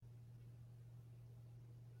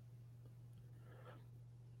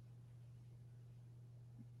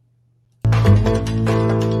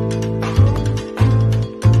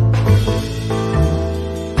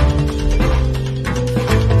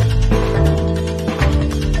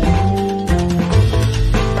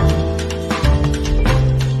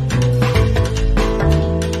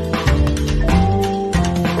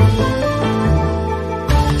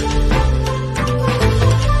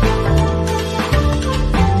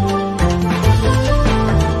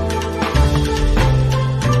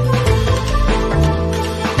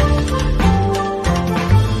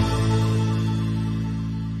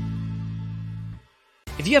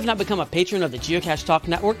have not become a patron of the Geocache Talk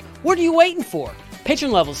Network, what are you waiting for?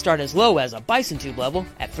 Patron levels start as low as a Bison Tube level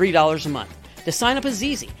at $3 a month. To sign up is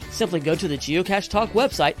easy. Simply go to the Geocache Talk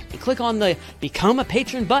website and click on the Become a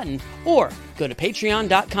Patron button, or go to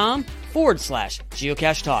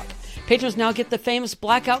patreon.com/Geocache Talk. Patrons now get the famous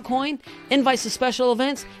Blackout coin, invites to special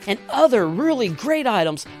events, and other really great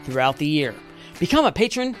items throughout the year. Become a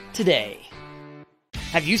patron today.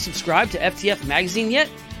 Have you subscribed to FTF Magazine yet?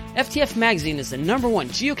 FTF Magazine is the #1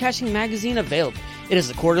 geocaching magazine available. It is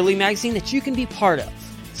a quarterly magazine that you can be part of.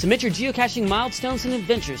 Submit your geocaching milestones and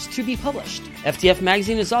adventures to be published. FTF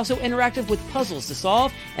Magazine is also interactive with puzzles to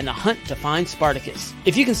solve and the hunt to find Spartacus.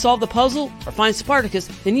 If you can solve the puzzle or find Spartacus,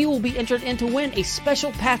 then you will be entered in to win a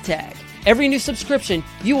special pack tag. Every new subscription,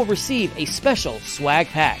 you will receive a special swag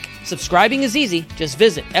pack. Subscribing is easy. Just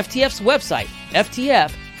visit FTF's website,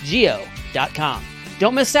 ftfgeo.com.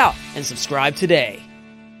 Don't miss out and subscribe today.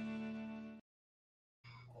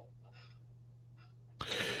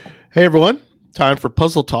 Hey everyone, time for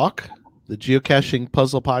Puzzle Talk, the geocaching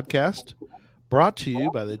puzzle podcast, brought to you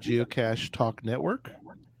by the Geocache Talk Network.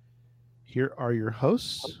 Here are your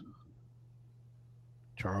hosts,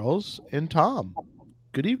 Charles and Tom.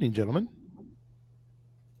 Good evening, gentlemen.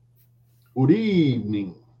 Good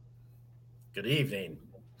evening. Good evening.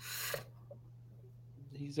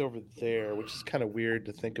 He's over there, which is kind of weird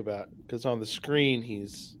to think about, because on the screen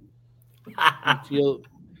he's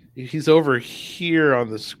over here on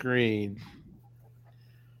the screen,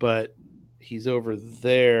 but he's over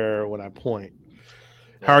there when I point.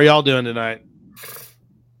 How are y'all doing tonight?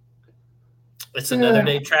 It's another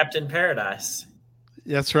day trapped in paradise.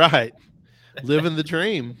 That's right. Living the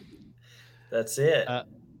dream. That's it.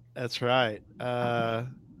 That's right.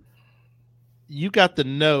 You got the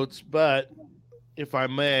notes, but if I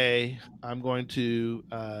may, I'm going to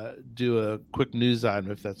do a quick news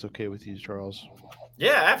item, if that's okay with you, Charles.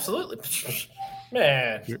 Yeah, absolutely.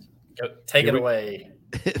 Man, take it away.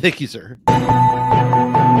 Thank you, sir.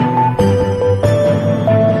 I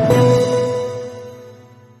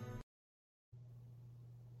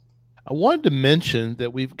wanted to mention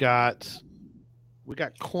that we got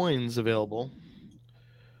coins available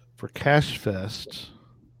for Cache Fest,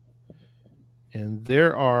 and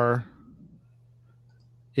it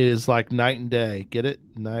is like night and day. Get it?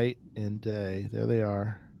 Night and day. There they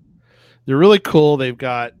are. They're really cool. You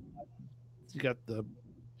got the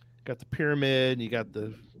pyramid, you got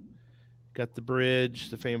the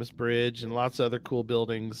bridge, the famous bridge, and lots of other cool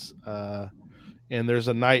buildings. And there's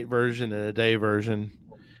a night version and a day version,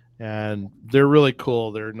 and they're really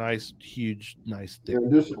cool. They're nice, huge, nice thick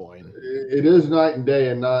coin. It is night and day,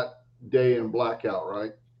 and not day and blackout,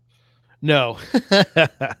 right? No.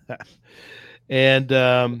 And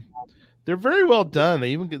they're very well done.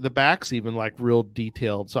 They even get the back's even like real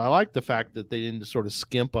detailed. So I like the fact that they didn't sort of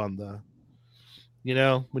skimp on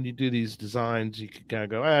when you do these designs, you can kind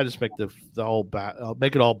of go, just make the whole back,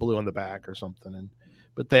 make it all blue on the back or something.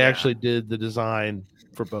 But they actually did the design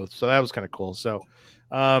for both. So that was kind of cool. So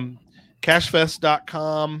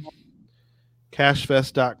cachefest.com,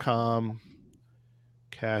 cachefest.com.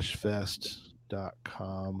 I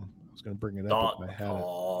was going to bring it up if I had it.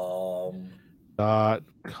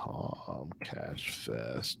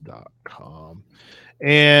 Cachefest.com.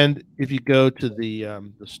 And if you go to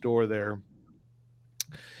the store there,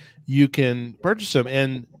 you can purchase them,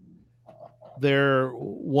 and they're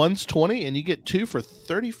one's 20 and you get two for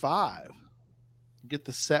 35. You get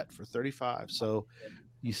the set for 35, so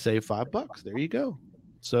you save $5. There you go.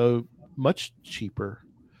 So much cheaper.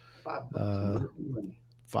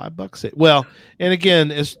 $5. Well, and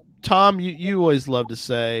again, as Tom, you always love to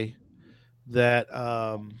say that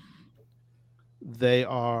they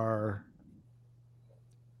are.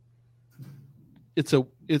 It's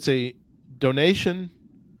a donation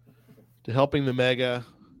to helping the mega,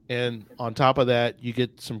 and on top of that, you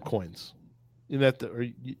get some coins. Isn't that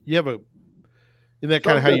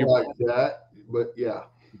kind of how you like that? But yeah,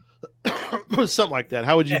 something like that.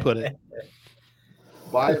 How would you put it?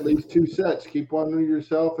 Buy at least 2 sets. Keep one to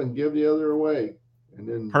yourself and give the other away, and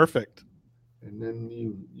then perfect. And then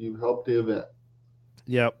you help the event.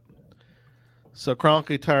 Yep. So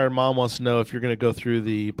Chronically Tired Mom wants to know if you're going to go through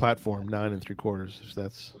the platform 9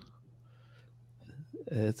 3/4.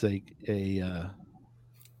 It's a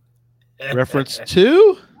reference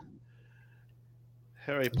to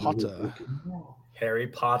Harry Potter. Harry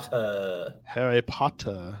Potter.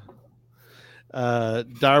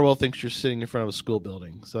 Direwell thinks you're sitting in front of a school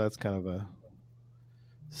building, so that's kind of a.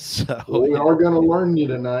 So we are going to learn you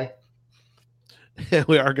tonight.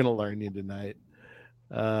 We are going to learn you tonight.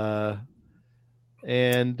 And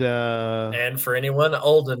for anyone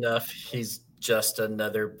old enough, he's just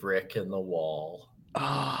another brick in the wall.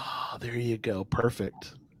 Ah, there you go.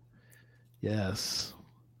 Perfect. Yes.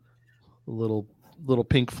 Little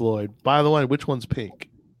Pink Floyd. By the way, which one's pink?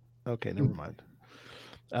 Okay, never mind.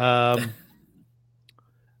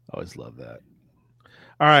 Always love that.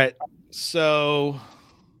 All right. So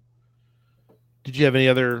did you have any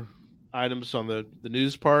other items on the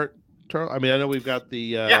news part? I mean, I know we've got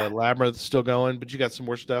the Labyrinth still going, but you got some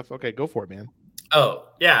more stuff. Okay, go for it, man. Oh,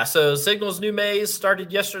 yeah. So Signal's new maze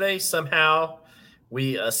started yesterday. Somehow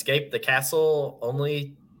we escaped the castle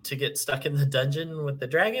only to get stuck in the dungeon with the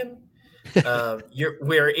dragon.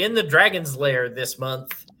 We're in the dragon's lair this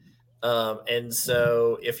month. And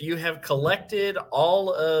so if you have collected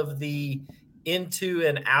all of the into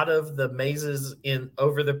and out of the mazes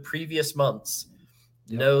over the previous months,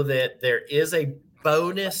 know that there is a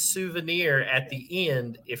bonus souvenir at the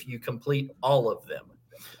end if you complete all of them.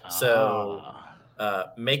 So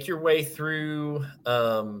make your way through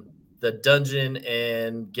the dungeon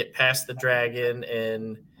and get past the dragon,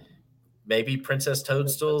 and maybe Princess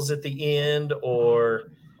Toadstool's at the end,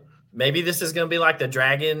 or maybe this is going to be like the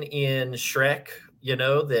dragon in Shrek,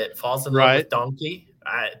 that falls in love with Donkey.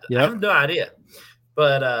 I have no idea.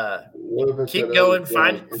 But keep going.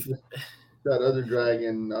 Find that other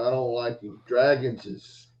dragon. I don't like him. Dragons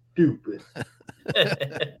is stupid.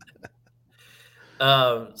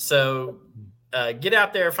 So get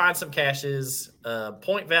out there, find some caches.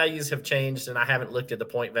 Point values have changed, and I haven't looked at the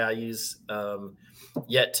point values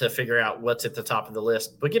yet to figure out what's at the top of the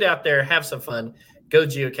list. But get out there, have some fun, go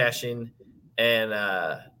geocaching,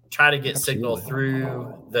 and try to get Signal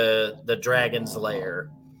through the dragon's lair.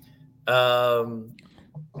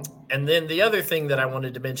 And then the other thing that I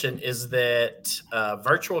wanted to mention is that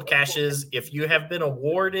virtual caches, if you have been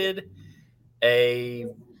awarded a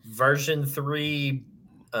version 3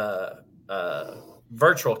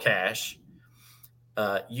 virtual cache,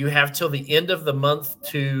 you have till the end of the month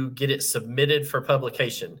to get it submitted for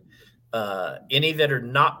publication. Any that are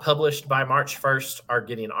not published by March 1st are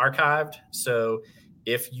getting archived. So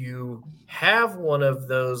if you have one of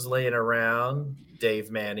those laying around, Dave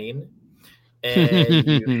Manning,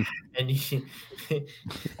 and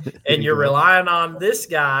you're relying on this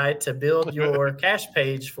guy to build your cache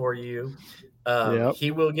page for you,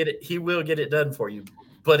 he will get it done for you.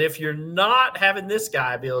 But if you're not having this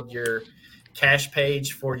guy build your cache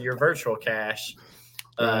page for your virtual cache,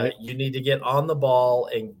 you need to get on the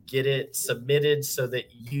ball and get it submitted so that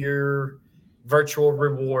your virtual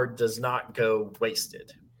reward does not go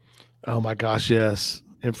wasted. Oh my gosh, yes.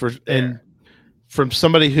 And from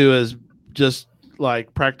somebody who has just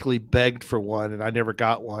like practically begged for one and I never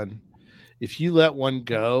got one, if you let one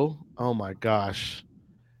go, oh my gosh,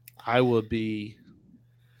 I will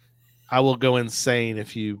go insane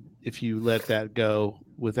if you let that go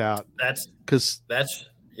without. If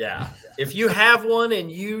you have one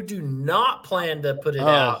and you do not plan to put it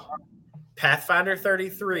out, Pathfinder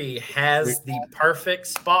 33 has the perfect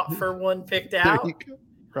spot for one picked out.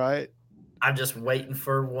 Right. I'm just waiting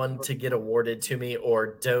for one to get awarded to me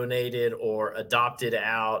or donated or adopted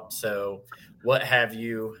out. So what have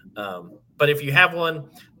you. But if you have one,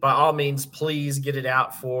 by all means, please get it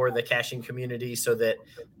out for the caching community so that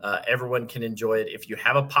everyone can enjoy it. If you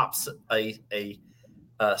have a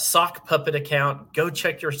sock puppet account, go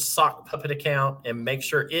check your sock puppet account and make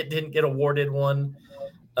sure it didn't get awarded one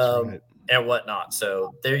and whatnot.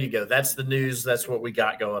 So there you go. That's the news. That's what we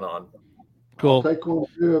got going on. Cool. I'll take one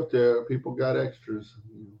too if the people got extras.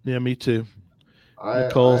 Yeah, me too.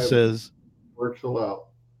 Nicole says virtual out.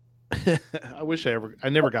 I wish I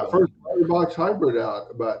never got first letterbox hybrid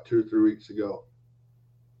out about 2 or 3 weeks ago.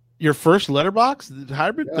 Your first letterbox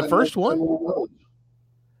hybrid, the first one?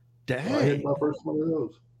 Dang, I hit my first one of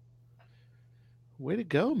those. Way to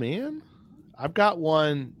go, man! I've got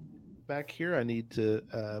one back here. I need to.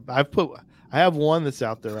 I have one that's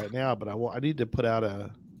out there right now, but I need to put out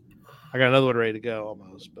I got another one ready to go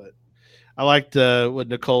almost, but I liked what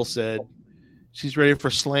Nicole said. She's ready for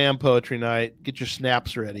slam poetry night. Get your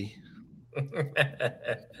snaps ready.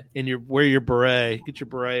 And wear your beret. Get your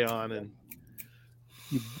beret on, and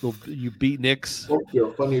you beat Nicks.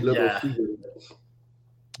 Your funny little cigarettes.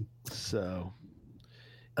 So,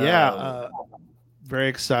 very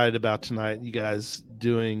excited about tonight. You guys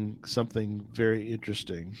doing something very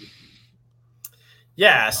interesting.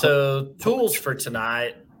 Yeah. So tools for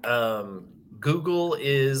tonight. Google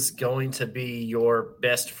is going to be your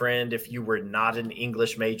best friend if you were not an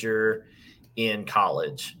English major in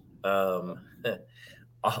college.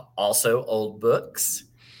 Also old books,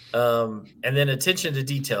 and then attention to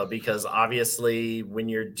detail, because obviously when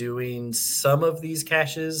you're doing some of these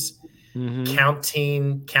caches,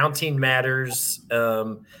 Counting matters.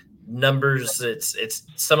 Numbers, it's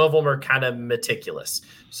some of them are kind of meticulous.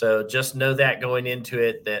 So just know that going into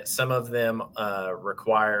it, that some of them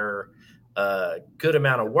require a good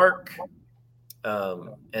amount of work.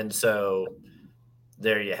 And so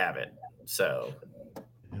there you have it. So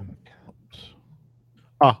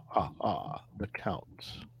the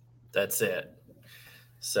counts. That's it.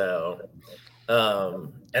 So,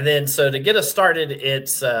 and then so to get us started,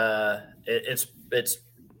 it's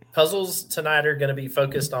puzzles tonight are going to be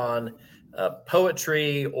focused on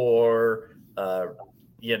poetry or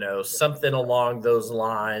something along those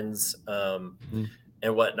lines and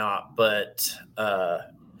whatnot. But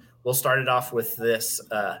we'll start it off with this: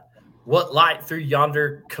 what light through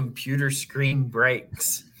yonder computer screen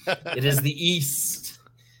breaks? It is the east.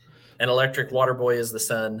 And Electric Water Boy is the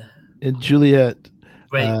sun. And Juliet.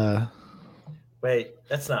 Wait,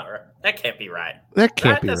 that's not right. That can't be right. That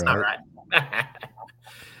can't be that's right. That's not right.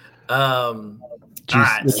 All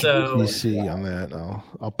right, so GC on that.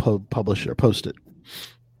 I'll publish it or post it.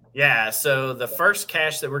 Yeah, so the first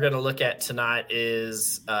cache that we're going to look at tonight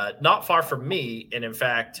is not far from me, and in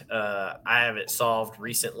fact, I have it solved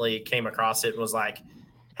recently. Came across it and was like,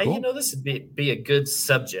 "Hey, Cool. this would be a good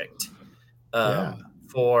subject."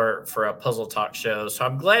 For a puzzle talk show. So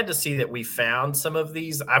I'm glad to see that we found some of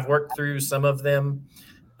these. I've worked through some of them.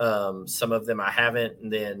 Some of them I haven't.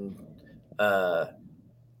 And then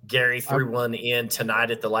Gary threw one in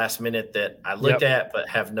tonight at the last minute that I looked at, but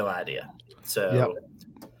have no idea. So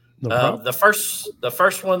the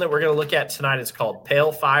first one that we're going to look at tonight is called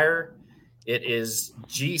Pale Fire. It is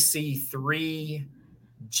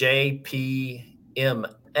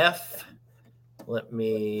GC3JPMF. Let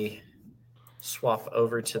me swap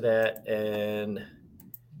over to that and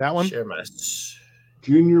that one. Share my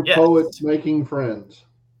Junior Poets Making Friends.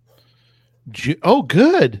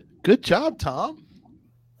 Good job, Tom.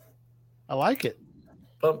 I like it.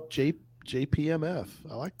 Bump. JPMF.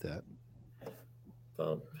 I like that.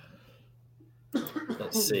 Bump.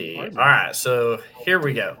 Let's see. All right, so here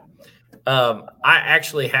we go. I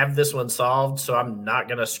actually have this one solved, so I'm not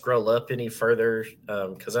going to scroll up any further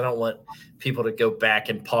because I don't want people to go back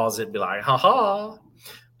and pause it and be like, ha.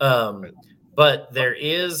 But there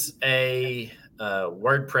is a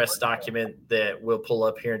WordPress document that we'll pull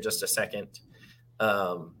up here in just a second.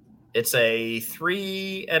 It's a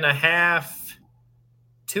 3.5,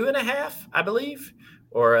 2.5, I believe,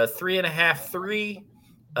 or a 3.5, 3.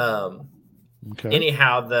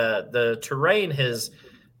 Anyhow, the terrain has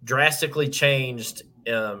drastically changed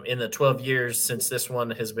in the 12 years since this one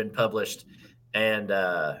has been published, and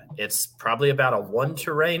it's probably about a 1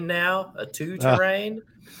 terrain now, a 2 terrain,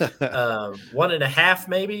 1.5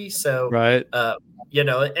 maybe. So right,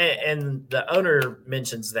 and the owner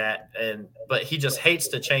mentions that, but he just hates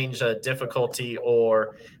to change a difficulty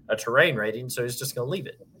or a terrain rating, so he's just going to leave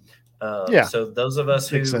it. So those of us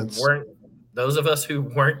who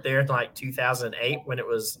weren't there in like 2008 when it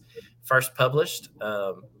was first published,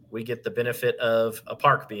 we get the benefit of a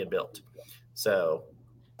park being built. So,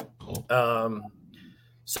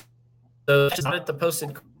 so it's not at the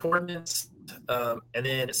posted coordinates, and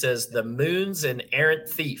then it says the moon's an errant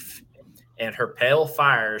thief, and her pale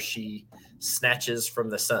fire she snatches from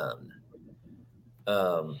the sun.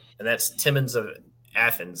 And that's Timmons of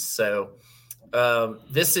Athens. So,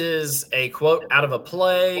 this is a quote out of a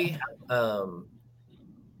play, and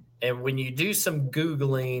when you do some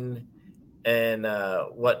Googling and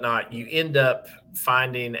whatnot, you end up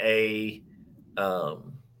finding a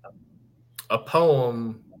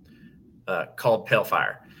poem called Pale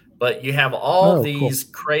Fire. But you have all these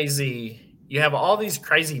crazy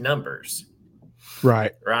numbers.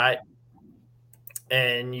 Right.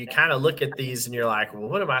 And you kind of look at these and you're like, well,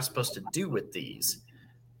 what am I supposed to do with these?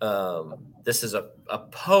 This is a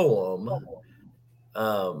poem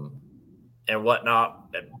and whatnot.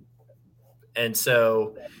 And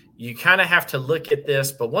so you kind of have to look at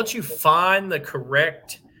this, but once you find the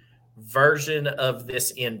correct version of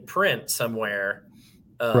this in print somewhere,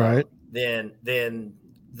 then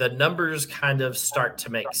the numbers kind of start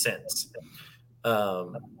to make sense.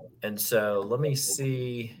 And so let me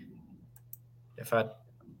see if it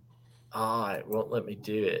won't let me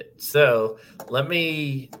do it. So let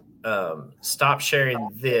me stop sharing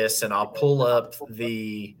this, and I'll pull up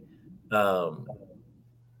the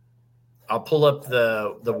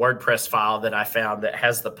WordPress file that I found that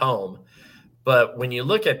has the poem. But when you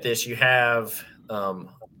look at this, you have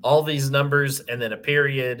all these numbers and then a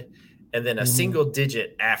period and then a single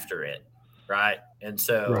digit after it, right? And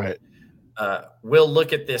so we'll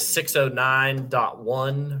look at this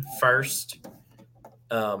 609.1 first.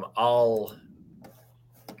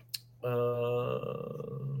 let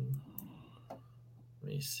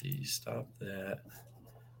me see. Stop that.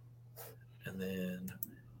 And then,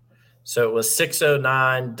 so it was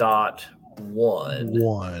 609.1.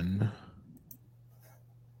 1,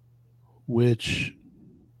 which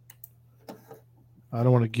I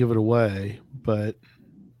don't want to give it away, but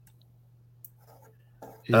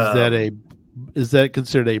is that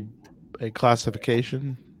considered a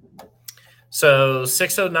classification? So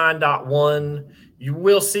 609.1,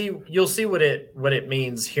 you'll see what it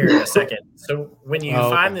means here in a second. So when you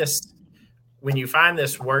find this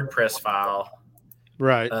WordPress file,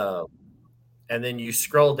 right, and then you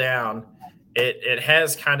scroll down, it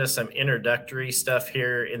has kind of some introductory stuff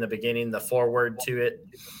here in the beginning, the foreword to it.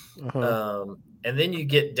 And then you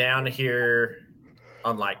get down here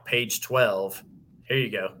on like page 12. Here you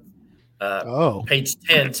go. Page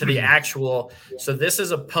 10 to the actual. So this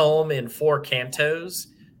is a poem in 4 cantos.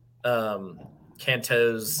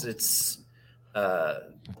 Cantos, it's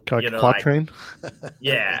quatrain.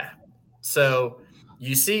 Yeah. So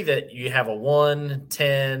you see that you have a 1,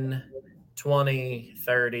 10, 20,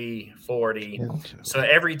 30, 40. So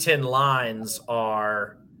every 10 lines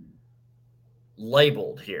are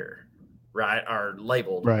labeled here, right? Are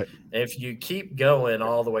labeled. Right. And if you keep going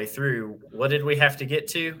all the way through, what did we have to get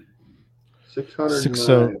to?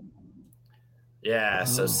 609. Yeah,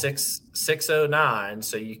 so 609.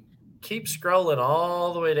 So you keep scrolling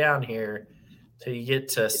all the way down here till you get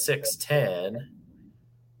to 610.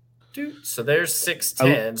 So there's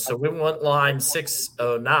 610. So we want line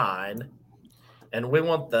 609, and we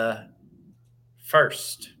want the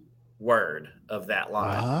first word of that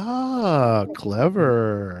line. Ah,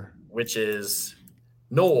 clever. Which is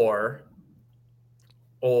nor,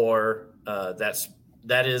 or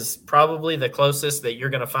that is probably the closest that you're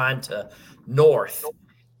going to find to north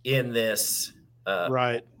in this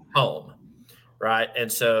poem, right?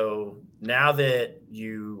 And so now that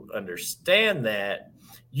you understand that,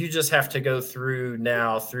 you just have to go through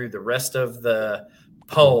the rest of the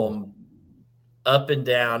poem up and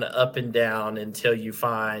down until you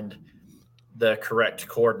find the correct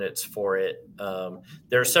coordinates for it.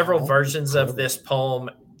 There are several versions of this poem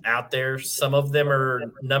out there. Some of them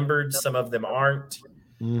are numbered, some of them aren't.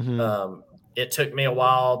 It took me a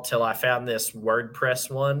while till I found this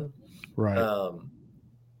WordPress one,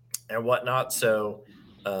 and whatnot. So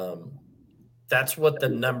that's what the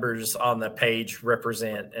numbers on the page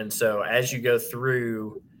represent. And so as you go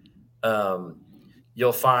through,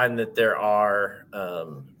 you'll find that there are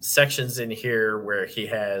sections in here where he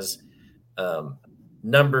has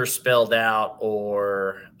numbers spelled out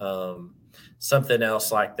or something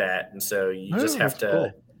else like that. And so you just have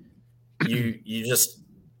to,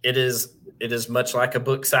 it is much like a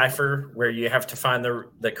book cipher where you have to find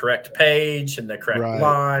the correct page and the correct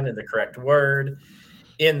line and the correct word.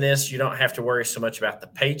 In this, you don't have to worry so much about the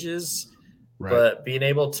pages, but being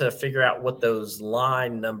able to figure out what those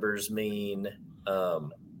line numbers mean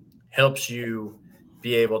helps you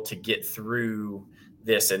be able to get through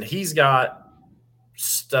this. And he's got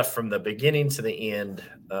stuff from the beginning to the end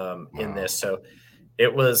in this. So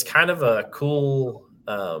it was kind of a cool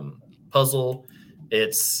puzzle.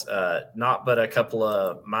 It's not but a couple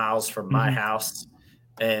of miles from my house.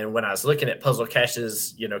 And when I was looking at puzzle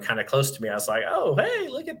caches, kind of close to me, I was like, oh, hey,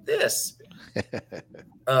 look at this. It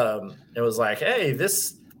was like, hey,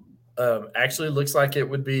 this actually looks like it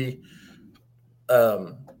would be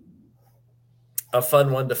a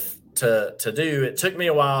fun one to do. It took me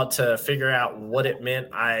a while to figure out what it meant.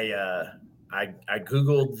 I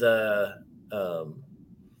Googled the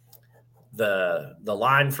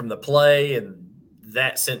line from the play, and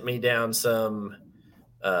that sent me down some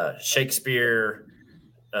Shakespeare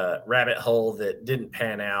rabbit hole that didn't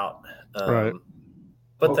pan out. But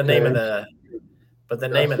the name of the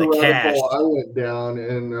cache I went down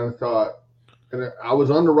and I thought, and I was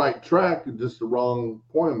on the right track, just the wrong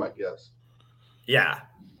poem, I guess. Yeah.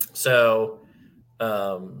 So,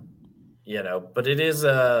 but it is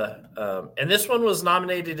and this one was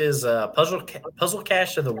nominated as a puzzle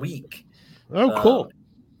cache of the week. Oh, cool.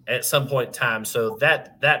 At some point in time. So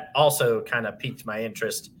that also kind of piqued my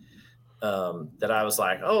interest. That I was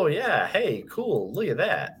like, oh yeah, hey, cool, look at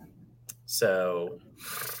that. So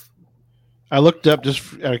I looked up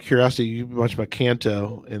just out of curiosity, you watched about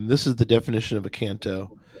canto, and this is the definition of a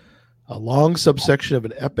canto: a long subsection of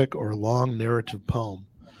an epic or long narrative poem.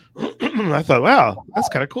 I thought, wow, that's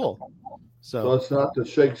kind of cool. So it's not the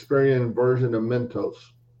Shakespearean version of Mentos.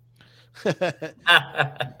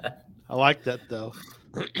 I like that though.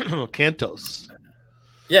 Cantos.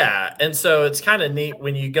 Yeah, and so it's kind of neat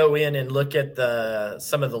when you go in and look at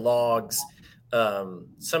some of the logs.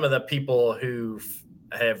 Some of the people who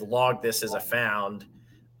have logged this as a found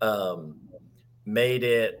made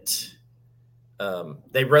it.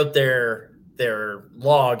 They wrote their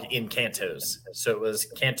log in Cantos, so it was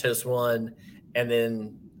Cantos 1, and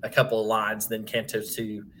then a couple of lines, then Cantos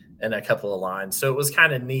 2, and a couple of lines. So it was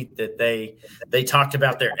kind of neat that they talked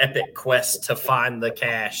about their epic quest to find the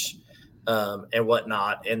cache and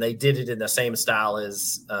whatnot, and they did it in the same style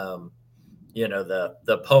as the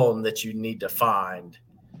poem that you need to find.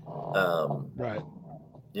 Right.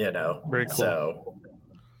 Very cool. So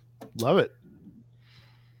love it.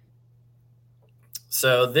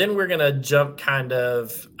 So then we're gonna jump kind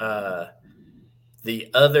of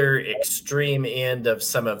the other extreme end of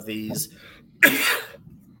some of these.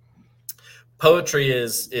 Poetry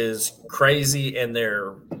is crazy and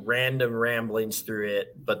they're random ramblings through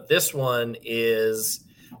it, but this one is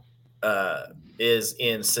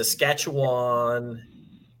in Saskatchewan.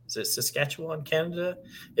 Is it Saskatchewan, Canada?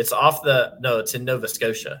 It's it's in Nova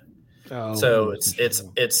Scotia. Oh, so it's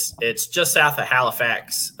just south of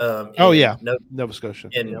Halifax. Nova Scotia.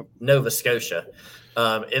 Nova Scotia.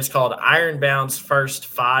 It's called Ironbound's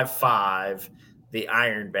First 5-5, the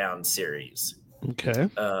Ironbound series. Okay.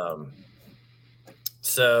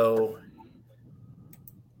 So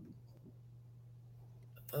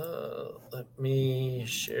let me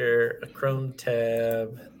share a Chrome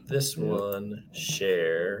tab. This one,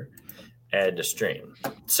 share, add to stream.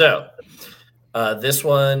 So this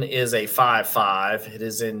one is a 5-5. It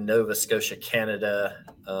is in Nova Scotia, Canada.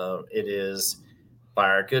 It is by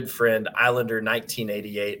our good friend Islander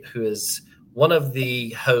 1988, who is one of the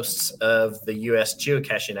hosts of the U.S.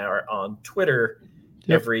 Geocaching Hour on Twitter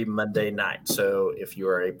every Monday night. So if you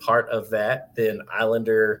are a part of that, then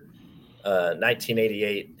Islander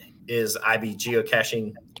 1988 is IB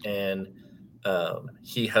Geocaching, and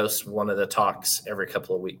he hosts one of the talks every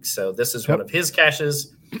couple of weeks. So this is one of his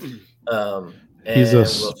caches. He's a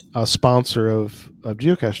sponsor of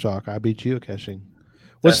Geocache Talk, IB Geocaching.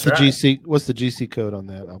 What's the GC? What's the GC code on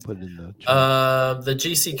that? I'll put it in the chat. The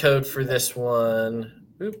GC code for this one.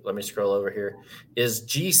 Let me scroll over here. Is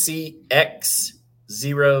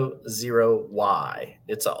GCX00Y.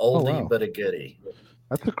 It's an oldie but a goodie.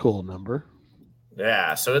 That's a cool number.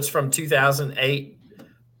 Yeah, so it's from 2008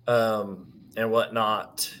 and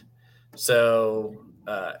whatnot. So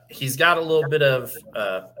he's got a little bit of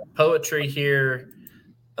poetry here.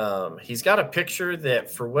 He's got a picture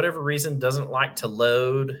that, for whatever reason, doesn't like to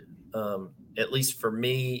load, at least for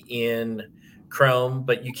me, in Chrome.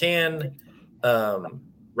 But you can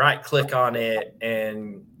right-click on it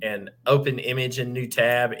and open image in new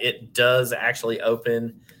tab. It does actually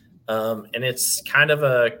open, and it's kind of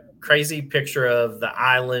a crazy picture of the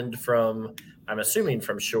island from, I'm assuming,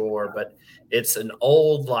 from shore, but it's an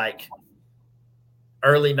old, like,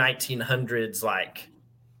 early 1900s, like,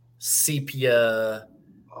 sepia.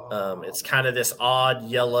 It's kind of this odd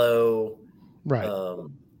yellow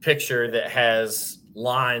picture that has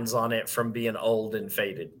lines on it from being old and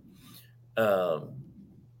faded and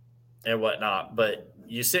whatnot. But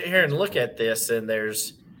you sit here and look at this, and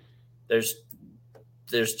there's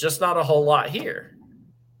just not a whole lot here.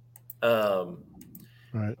 And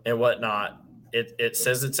whatnot. It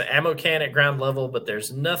says it's an ammo can at ground level, but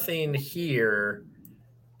there's nothing here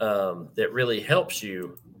that really helps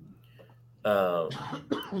you.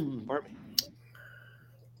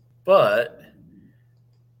 But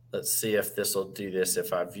let's see if this will do this.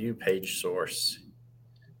 If I view page source,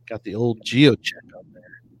 got the old GeoCheck on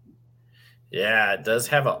there. Yeah, it does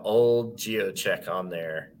have an old GeoCheck on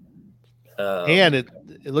there. And it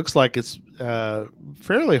looks like it's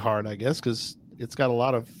fairly hard, I guess, because it's got a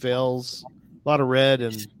lot of fails, a lot of red,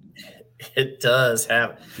 and it does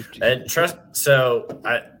have. And trust. So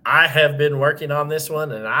I have been working on this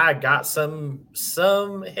one, and I got some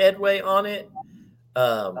headway on it.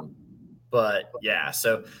 But yeah,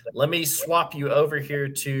 so let me swap you over here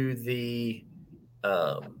to the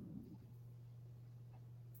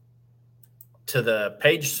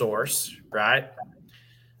page source, right?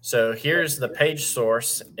 So here's the page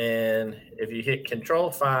source, and if you hit Control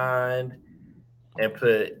Find and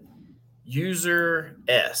put user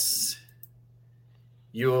S,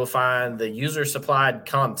 you will find the user supplied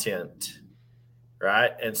content,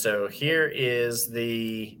 right? And so here is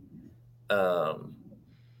the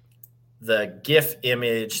GIF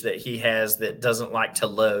image that he has that doesn't like to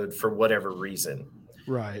load for whatever reason.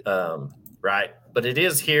 Right. Right. But it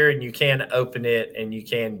is here, and you can open it and you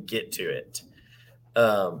can get to it.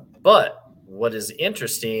 But what is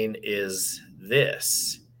interesting is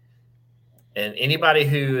this. And anybody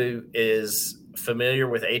who is familiar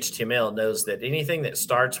with HTML knows that anything that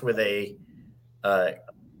starts with a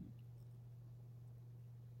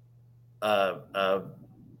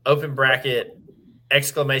open bracket,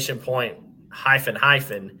 exclamation point, hyphen,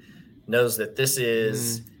 hyphen, knows that this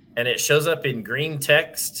is, and it shows up in green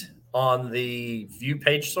text on the view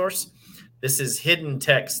page source. This is hidden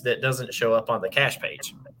text that doesn't show up on the cache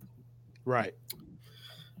page. Right.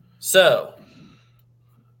 So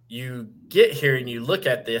you get here and you look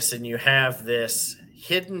at this and you have this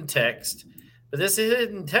hidden text, but this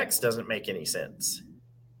hidden text doesn't make any sense.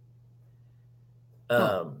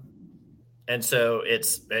 And so it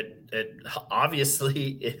obviously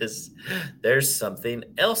is, there's something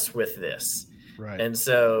else with this. Right. And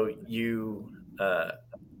so you,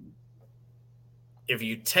 if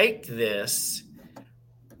you take this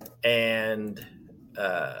and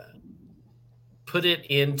put it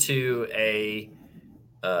into a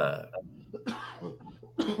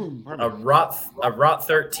ROT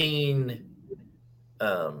 13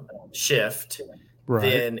 shift, Right.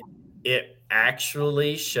 then it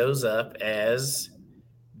actually shows up as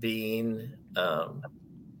being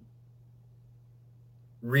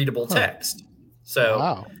readable text. So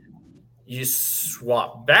Wow. you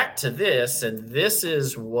swap back to this, and this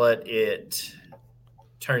is what it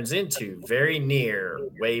turns into. Very near,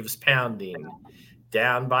 waves pounding.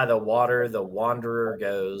 Down by the water, the wanderer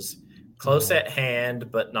goes. Close at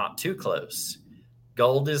hand, but not too close.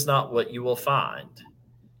 Gold is not what you will find.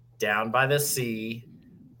 Down by the sea,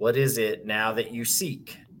 what is it now that you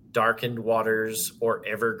seek? Darkened waters or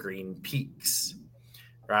evergreen peaks.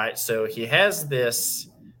 Right? So he has this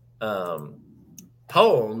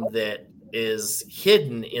poem that is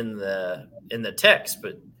hidden in the text,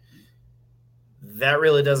 but that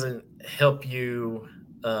really doesn't help you,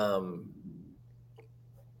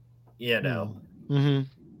 Mm-hmm.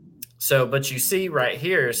 So, but you see right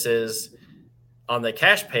here, it says on the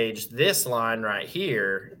cache page, this line right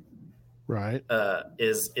here, Right.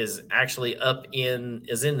 is actually in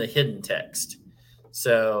the hidden text.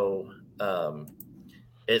 So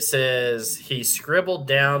it says he scribbled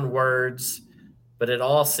down words, but it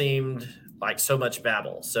all seemed like so much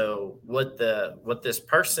babble. So what this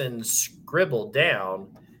person scribbled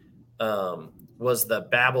down was the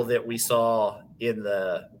babble that we saw in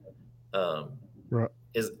the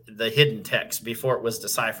is the hidden text before it was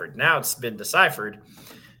deciphered. Now it's been deciphered,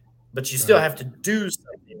 but you still have to do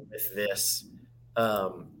something with this.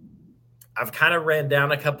 I've kind of ran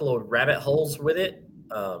down a couple of rabbit holes with it.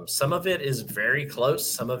 Some of it is very close.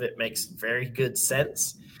 Some of it makes very good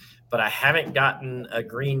sense, but I haven't gotten a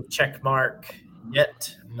green check mark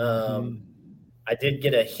yet. I did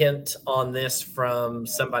get a hint on this from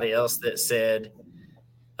somebody else that said,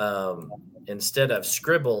 instead of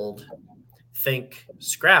scribbled, think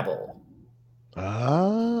Scrabble.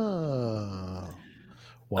 Ah.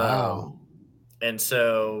 Wow. And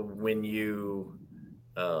so when you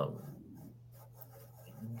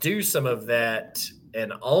do some of that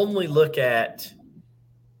and only look at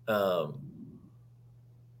the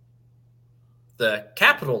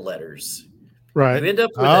capital letters, Right.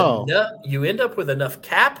 you end up with enough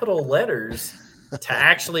capital letters to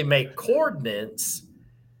actually make coordinates.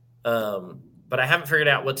 But I haven't figured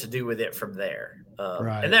out what to do with it from there.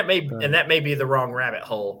 Right. And that may be the wrong rabbit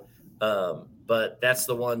hole. But that's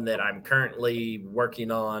the one that I'm currently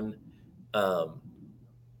working on.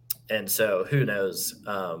 And so who knows?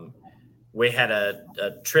 We had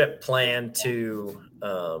a trip planned to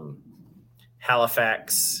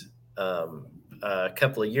Halifax a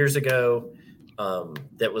couple of years ago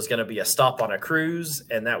that was going to be a stop on a cruise,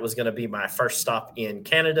 and that was going to be my first stop in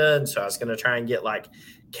Canada. And so I was going to try and get like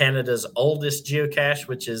Canada's oldest geocache,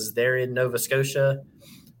 which is there in Nova Scotia,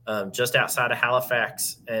 just outside of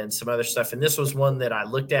Halifax, and some other stuff. And this was one that I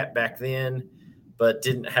looked at back then, but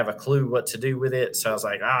didn't have a clue what to do with it. So I was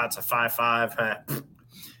like, it's a 5.5.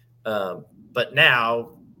 But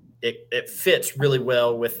now it fits really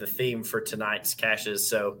well with the theme for tonight's caches.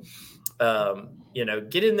 So,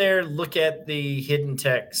 get in there, look at the hidden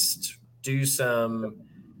text, do some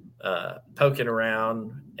poking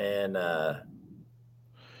around, and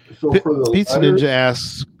so for the Pizza letters, Ninja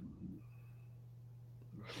asks,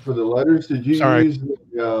 for the letters, did you use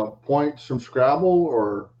the points from Scrabble,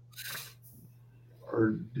 or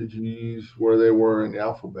did you use where they were in the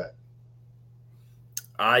alphabet?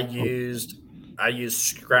 I used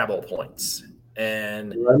Scrabble points.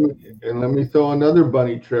 And let me throw another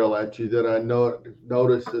bunny trail at you that I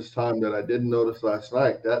noticed this time that I didn't notice last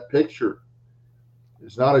night. That picture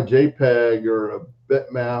is not a JPEG or a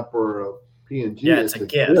bitmap or a PNG. Yeah, it's a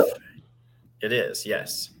GIF. It is,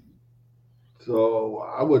 yes. So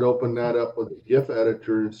I would open that up with a GIF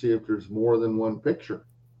editor and see if there's more than one picture.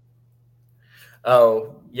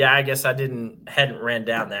 Oh, yeah, I guess I hadn't ran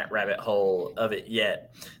down that rabbit hole of it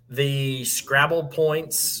yet. The Scrabble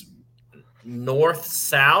points north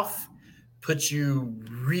south puts you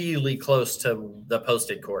really close to the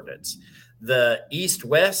posted coordinates. The east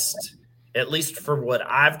west, at least for what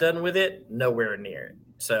I've done with it, nowhere near it.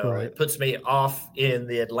 So Right. it puts me off in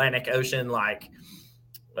the Atlantic Ocean, like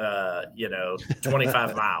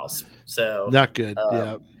 25 miles. So Not good.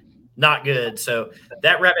 Yeah. not good. So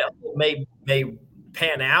that rabbit hole may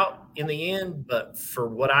pan out in the end, but for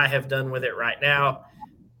what I have done with it right now,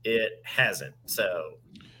 it hasn't. So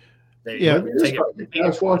there you Yeah. go. Maybe Take it's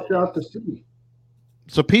just washed out to sea.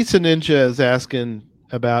 So Pizza Ninja is asking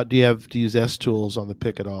about, do you have to use S tools on the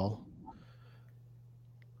pick at all?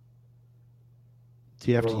 Do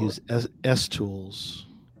you have to use S tools?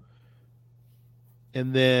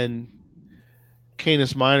 And then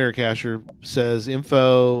Canis Minor Cacher says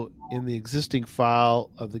info in the existing file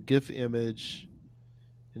of the GIF image,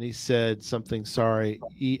 and he said something. Sorry,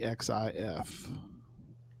 EXIF.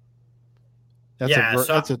 That's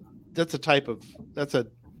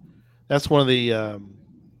one of the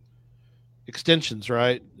extensions,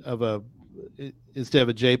 right? Instead of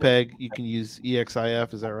a JPEG, you can use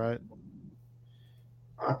EXIF. Is that right?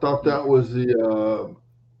 I thought that was the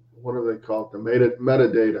what do they call it? The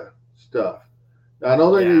metadata stuff. I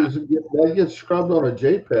know that gets scrubbed on a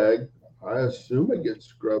JPEG. I assume it gets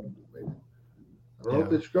scrubbed. Maybe. I don't know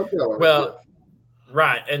if they scrubbed that on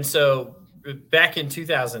right. And so back in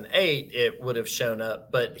 2008, it would have shown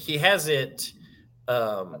up, but he has it. It's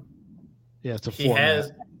a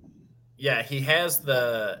format. He has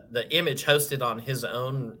the image hosted on his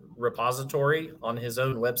own repository on his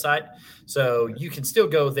own website, so you can still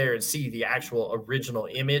go there and see the actual original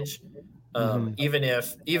image, even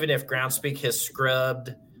if Groundspeak has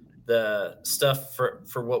scrubbed the stuff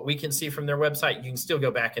for what we can see from their website. You can still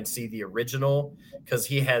go back and see the original because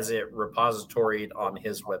he has it repositoried on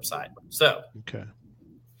his website. So okay,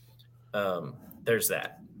 there's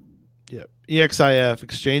that. Yep, EXIF,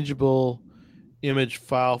 exchangeable image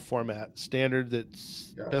file format standard that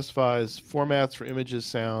specifies formats for images,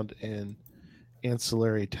 sound, and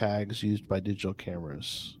ancillary tags used by digital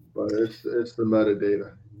cameras. But it's the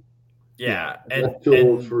metadata. Yeah, and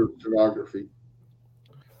tools for stenography.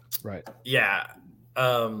 Right. Yeah,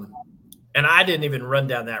 and I didn't even run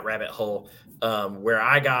down that rabbit hole where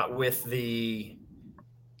I got with the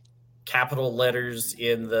capital letters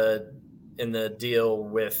in the deal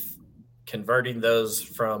with converting those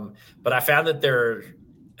from, but I found that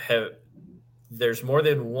there's more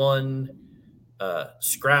than one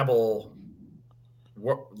Scrabble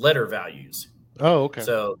letter values. Oh, okay.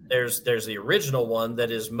 So there's the original one that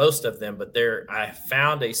is most of them, but I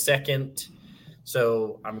found a second.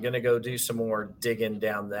 So I'm gonna go do some more digging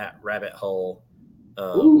down that rabbit hole.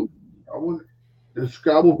 Does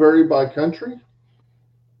Scrabble vary by country?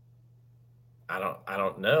 I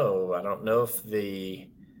don't know. I don't know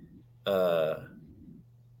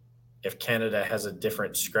if Canada has a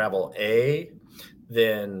different Scrabble A,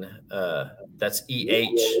 then that's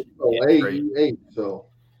EH. EH. So.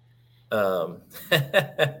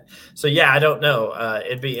 So yeah, I don't know.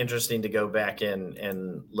 It'd be interesting to go back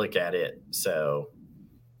and look at it. So,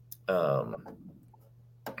 there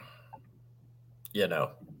you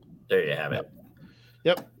have it.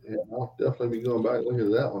 Yep. Yeah, I'll definitely be going back and looking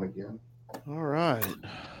at that one again. All right.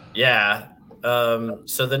 Yeah.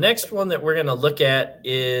 So the next one that we're going to look at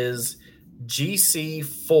is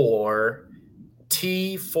GC4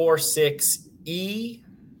 T46E.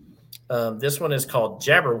 This one is called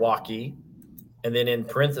Jabberwocky, and then in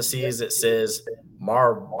parentheses it says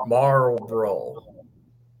Marlborough,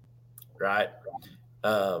 right?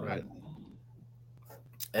 Right.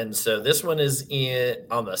 And so this one is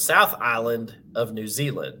on the South Island of New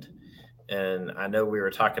Zealand, and I know we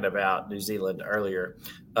were talking about New Zealand earlier.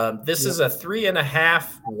 This is a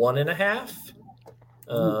 3.5, 1.5.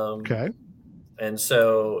 Okay. And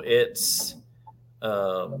so it's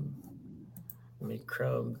let me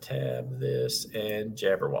Chrome tab this and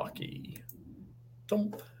Jabberwocky.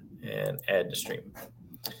 Dump and add to stream.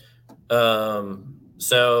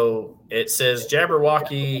 So it says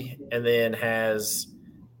Jabberwocky and then has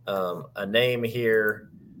a name here.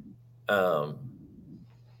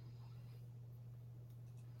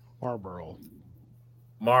 Marlborough.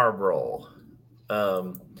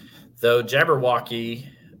 Though Jabberwocky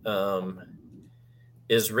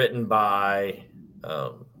is written by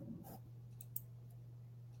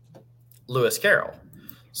Lewis Carroll.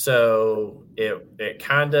 So it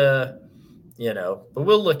kind of, but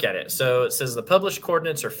we'll look at it. So it says the published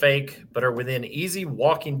coordinates are fake, but are within easy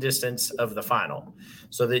walking distance of the final,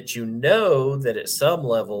 so that that at some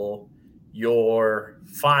level your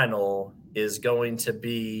final is going to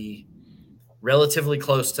be relatively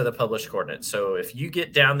close to the published coordinates. So if you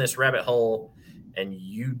get down this rabbit hole and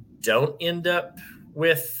you don't end up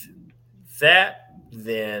with that,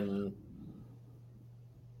 then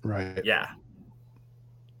right. yeah.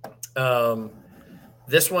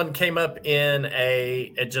 This one came up in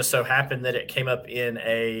it just so happened that it came up in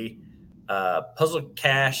a puzzle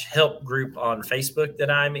cache help group on Facebook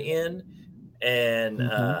that I'm in. And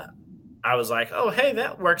I was like, oh, hey,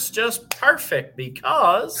 that works just perfect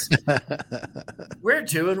because we're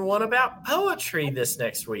doing one about poetry this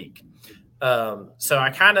next week. So I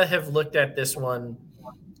kind of have looked at this one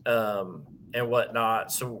and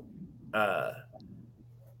whatnot. So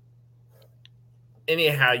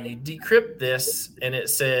anyhow, you decrypt this and it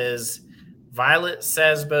says Violet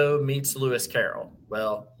Sasbo meets Lewis Carroll.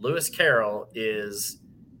 Well, Lewis Carroll is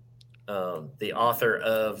the author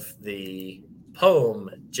of the poem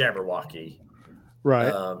Jabberwocky.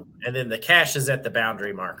 Right. And then the cache is at the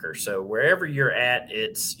boundary marker. So wherever you're at,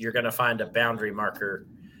 you're going to find a boundary marker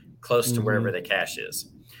close to wherever the cache is.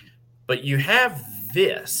 But you have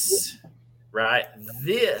this, right?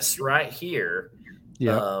 This right here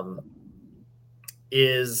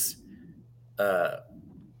is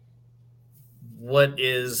what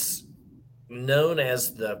is known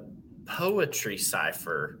as the poetry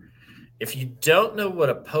cipher. If you don't know what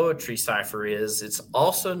a poetry cipher is, it's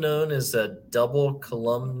also known as a double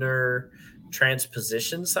columnar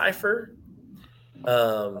transposition cipher.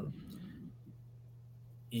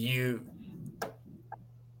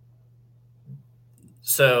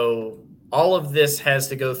 So all of this has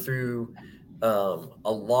to go through a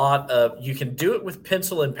lot of, you can do it with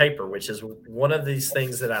pencil and paper, which is one of these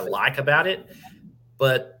things that I like about it,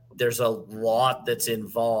 but there's a lot that's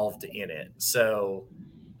involved in it. So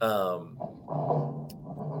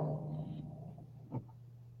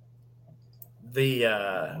the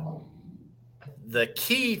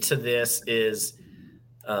key to this is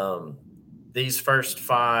these first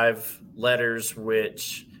 5 letters,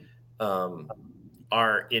 which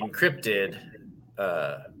are encrypted.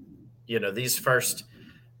 These first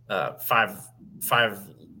 5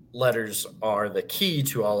 letters are the key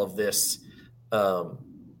to all of this and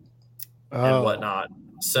whatnot.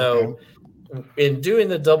 So in doing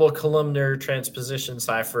the double columnar transposition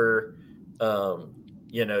cipher,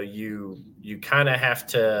 you kind of have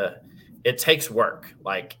to, it takes work.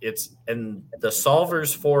 And the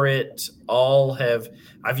solvers for it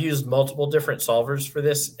I've used multiple different solvers for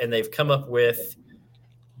this, and they've come up with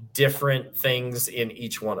different things in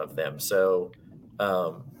each one of them. So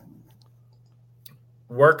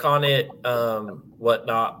work on it,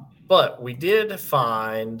 whatnot. But we did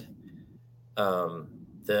find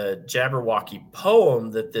the Jabberwocky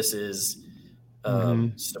poem that this is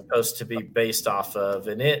supposed to be based off of,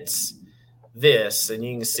 and it's this, and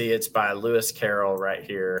you can see it's by Lewis Carroll right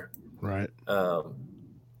here, right,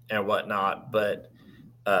 and whatnot. But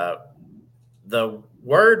the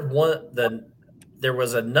word there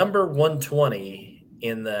was a number 120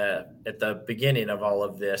 at the beginning of all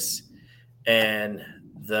of this, and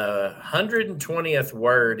the 120th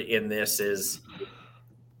word in this is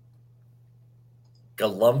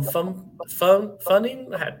galumphing.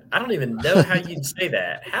 I don't even know how you'd say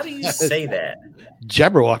that. How do you say that?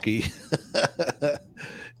 Jabberwocky.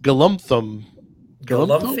 Galumphing.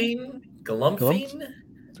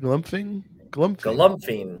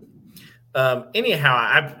 Anyhow,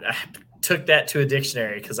 I took that to a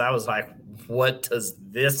dictionary because I was like, what does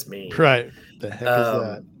this mean? Right. The heck is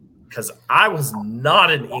that? Because I was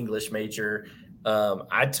not an English major.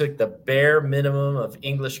 I took the bare minimum of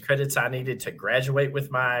English credits I needed to graduate with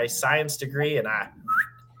my science degree, and I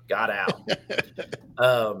got out.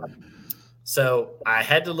 So I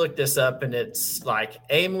had to look this up, and it's like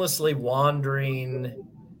aimlessly wandering,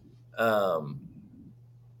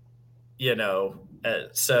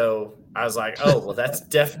 so I was like, oh, well, that's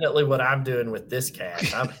definitely what I'm doing with this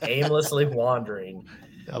cache. I'm aimlessly wandering.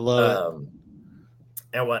 I love it.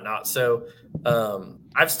 And whatnot. So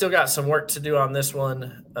I've still got some work to do on this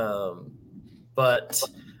one, but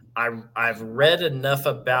I've read enough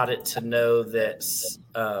about it to know that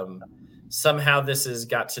somehow this has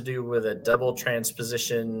got to do with a double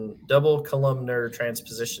columnar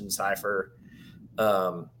transposition cipher,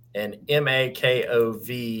 and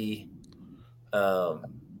MAKOV.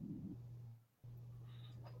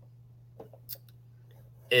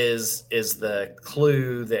 Is the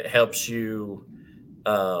clue that helps you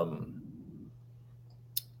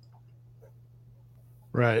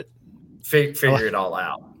right figure it all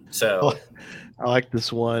out. So I like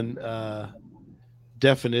this one.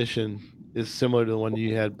 Definition is similar to the one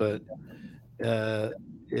you had, but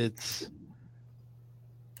it's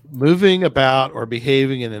Moving about or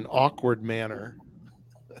behaving in an awkward manner.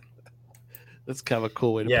 That's kind of a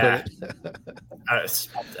cool way to put it.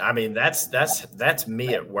 I mean, that's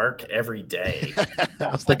me at work every day.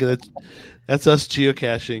 I was thinking that's us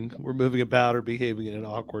geocaching. We're moving about or behaving in an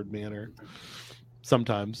awkward manner.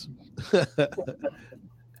 Sometimes.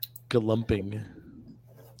 Galumping.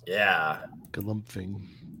 Yeah. Galumping.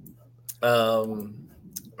 All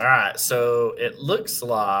right. So it looks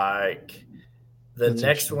like that's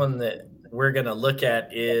next one that we're going to look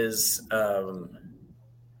at is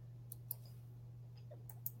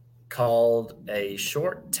called a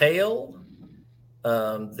short tail.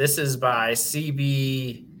 This is by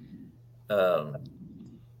CB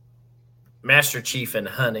Master Chief and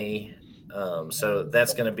Honey. So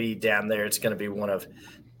that's going to be down there. It's going to be one of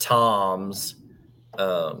Tom's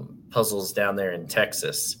puzzles down there in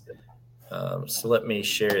Texas. So let me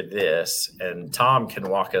share this, and Tom can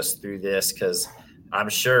walk us through this because I'm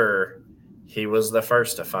sure he was the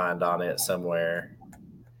first to find on it somewhere.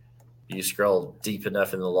 You scroll deep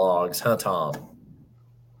enough in the logs, huh, Tom?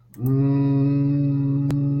 And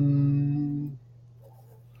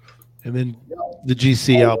then the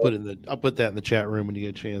GC, I'll put that in the chat room when you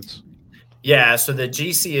get a chance. Yeah, so the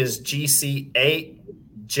GC is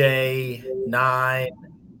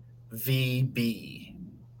GC8J9VB.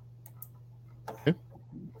 Okay.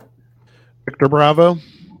 Victor Bravo?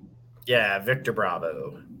 Yeah, Victor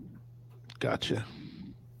Bravo. Gotcha.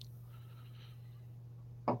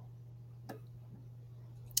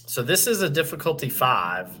 So this is a difficulty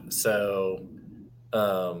 5. So,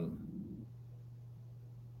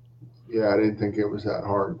 yeah, I didn't think it was that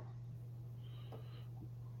hard.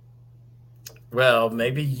 Well,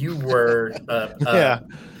 maybe you were yeah.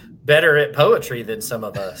 better at poetry than some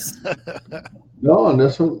of us. No, on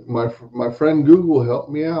this one, my friend Google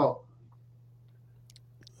helped me out.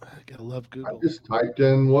 I gotta love Google. I just typed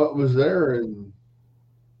in what was there and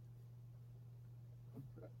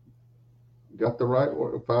got the right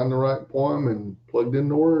word, found the right poem, and plugged in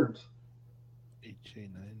the words.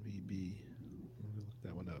 HJ9VB. Look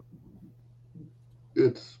that one up.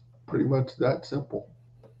 It's pretty much that simple.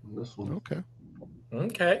 This one. Okay.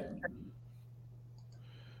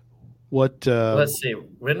 What? Let's see.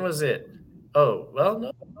 When was it? Oh, well,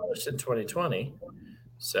 no, published in 2020.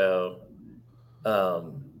 So,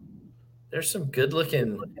 there's some good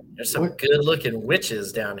looking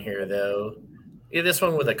witches down here, though. Yeah, this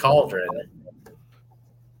one with a cauldron.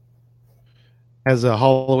 Has a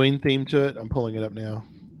Halloween theme to it. I'm pulling it up now.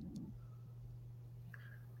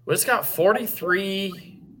 Well, it's got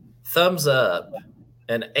 43 thumbs up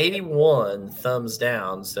and 81 thumbs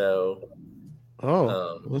down. So,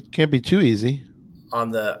 well, it can't be too easy on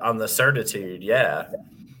the certitude, yeah.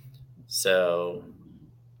 So,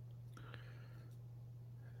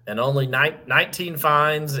 and only 19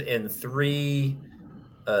 finds and 3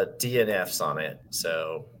 DNFs on it.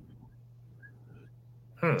 So,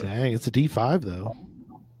 dang, it's a D5 though.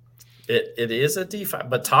 It is a D5,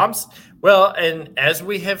 but Tom's and as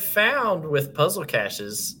we have found with puzzle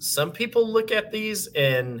caches, some people look at these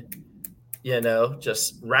and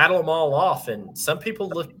just rattle them all off, and some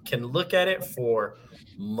people can look at it for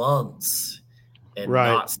months and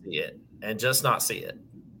not see it, and just not see it.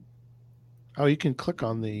 Oh, you can click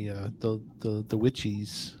on the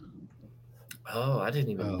witchies. Oh, I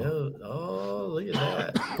didn't even know. Oh, look at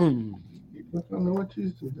that. Click on the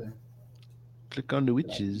witches today. Click on the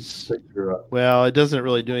witches. Well, it doesn't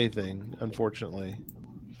really do anything, unfortunately.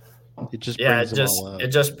 It just brings them all up. It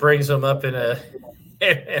just brings them up in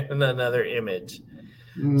another image.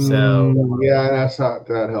 So yeah, that's not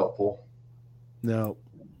that helpful. No.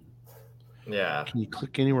 Yeah. Can you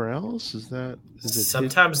click anywhere else? Is it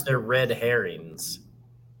sometimes they're red herrings?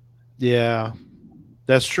 Yeah,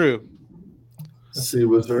 that's true. Let's see,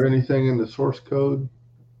 was there anything in the source code?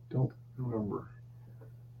 Don't remember.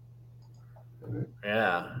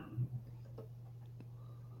 Yeah.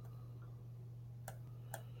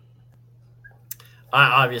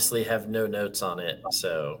 I obviously have no notes on it,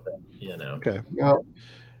 so Okay. Yeah.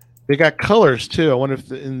 They got colors too. I wonder if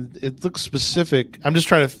it looks specific. I'm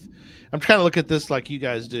trying to look at this like you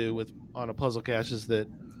guys do on a puzzle cache. Is that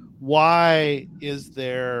why is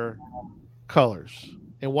there colors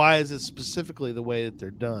and why is it specifically the way that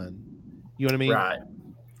they're done? You know what I mean? Right.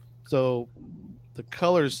 So the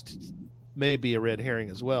colors may be a red herring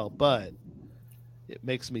as well, but it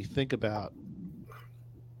makes me think about.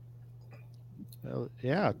 Well,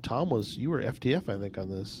 yeah, Tom you were FTF, I think, on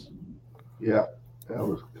this. Yeah, that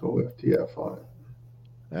was co-FTF on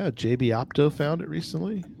it. JB Opto found it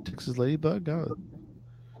recently. Texas Ladybug got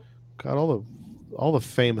all the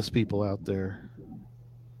famous people out there.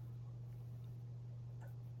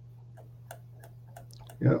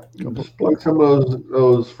 Yeah, just plug some of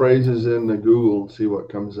those phrases into Google and see what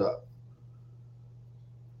comes up.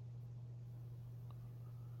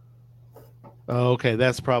 Oh, okay,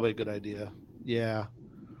 that's probably a good idea. Yeah.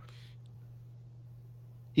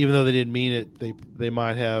 Even though they didn't mean it, they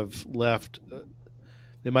might have left.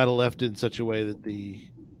 They might have left it in such a way that the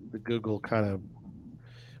Google kind of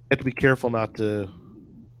have to be careful not to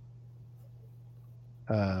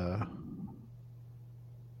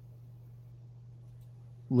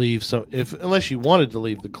leave some unless you wanted to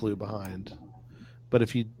leave the clue behind. But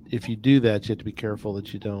if you do that, you have to be careful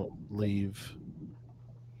that you don't leave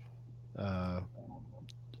a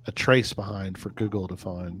trace behind for Google to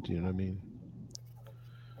find. You know what I mean?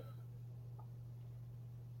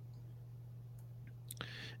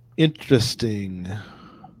 Interesting.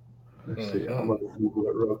 Let's see. I'm gonna Google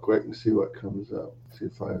it real quick and see what comes up. See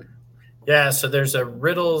if I. Yeah, so there's a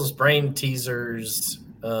riddles, brain teasers,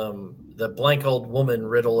 the blank old woman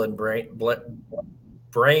riddle and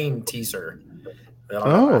brain teaser.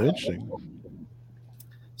 Oh, interesting.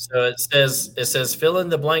 So it says fill in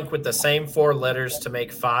the blank with the same 4 letters to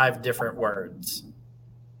make 5 different words.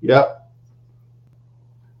 Yep.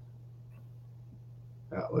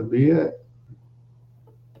 That would be it.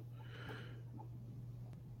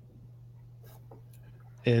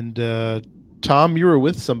 And Tom, you were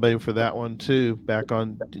with somebody for that one too, back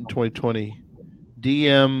in 2020.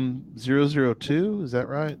 DM002, is that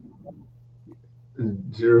right?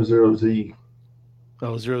 00Z.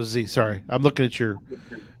 Oh, 0Z. Sorry, I'm looking at your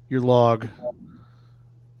log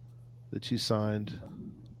that you signed.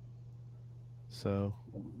 So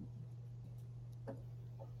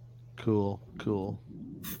cool.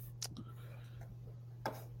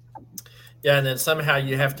 Yeah, and then somehow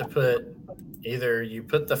you have to put either you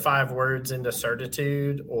put the 5 words into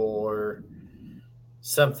certitude or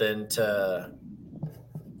something to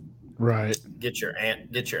get your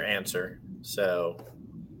answer. So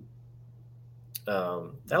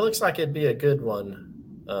that looks like it'd be a good one.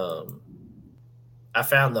 I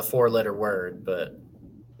found the 4-letter word, but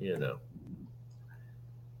you know.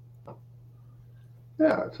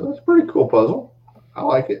 Yeah, so it's a pretty cool puzzle. I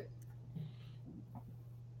like it.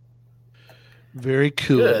 Very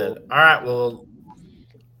cool. Good. All right. Well,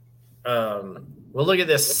 we'll look at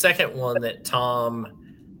this second one that Tom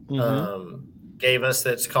gave us.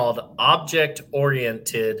 That's called object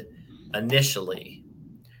oriented initially,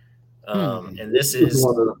 and this is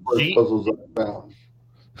one of the first puzzles I found.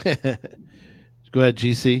 Go ahead,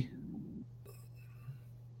 GC.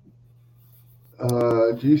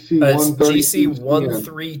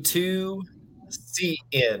 GC132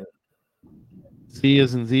 GC132CN. C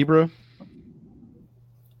as in zebra.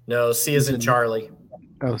 No, C as in Charlie.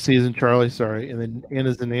 Oh, C as in Charlie. Sorry, and then N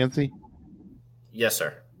as in Nancy. Yes,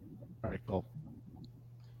 sir. All right, cool.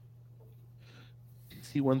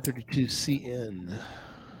 C132CN.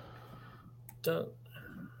 Done.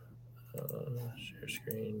 Share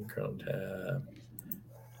screen, Chrome tab.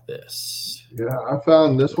 This. Yeah, I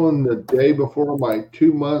found this one the day before my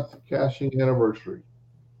 2-month caching anniversary.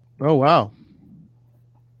 Oh, wow.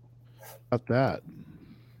 About that.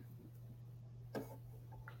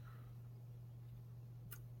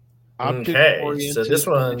 Okay, so this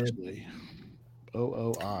one.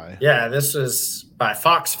 OOI. Yeah, this is by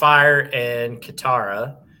Foxfire and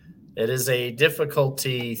Katara. It is a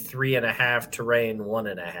difficulty 3.5, terrain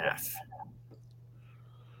 1.5.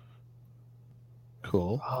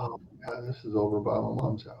 Cool. Oh, yeah, this is over by my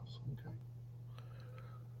mom's house. Okay.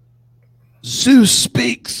 Zeus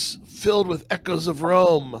speaks, filled with echoes of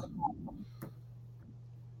Rome.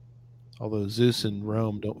 Although Zeus and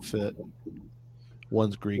Rome don't fit.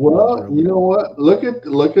 One's Greek. Well, you know what? Look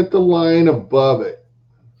at the line above it.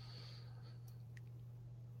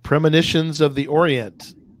 Premonitions of the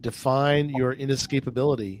Orient. Define your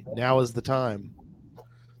inescapability. Now is the time.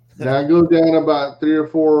 Now go down about 3 or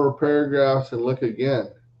 4 paragraphs and look again.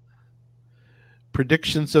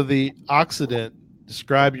 Predictions of the Occident.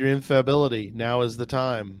 Describe your infallibility. Now is the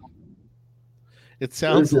time. It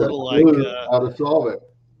sounds a little like how to solve it.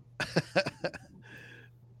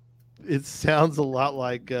 It sounds a lot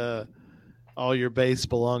like all your base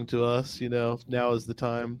belong to us. You know, now is the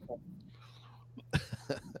time.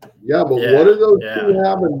 Yeah, but what do those two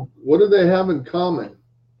have? What do they have in common?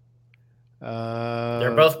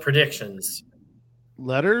 They're both predictions.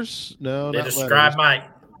 Letters? No, they describe my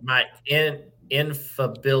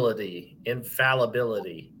infallibility.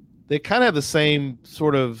 They kind of have the same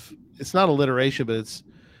sort of. It's not alliteration, but it's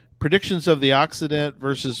predictions of the Occident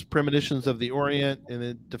versus premonitions of the Orient, and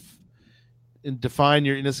then define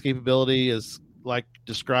your inescapability as like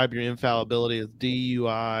describe your infallibility as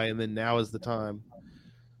DUI, and then now is the time.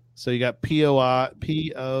 So you got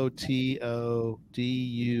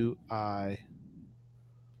POTODUI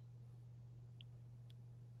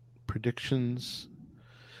predictions.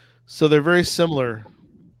 So they're very similar.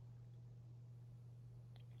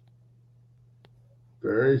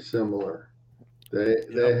 Very similar.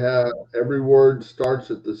 They have every word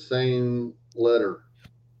starts at the same letter.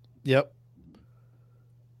 Yep.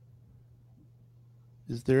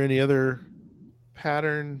 Is there any other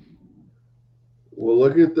pattern? Well,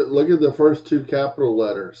 look at the first two capital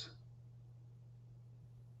letters.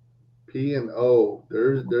 P and O.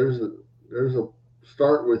 There's a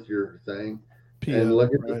start with your thing. PO, and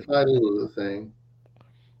look at right. the title of the thing.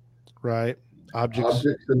 Right. Objects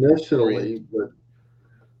Initially, but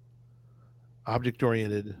object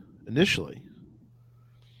oriented initially.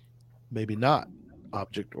 Maybe not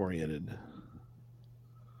object oriented.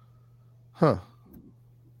 Huh.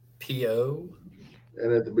 PO.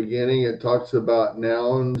 and at the beginning it talks about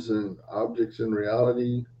nouns and objects in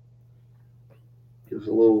reality. Gives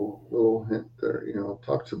a little hint there,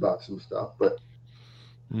 talks about some stuff, but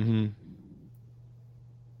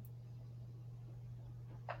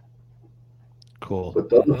Cool. But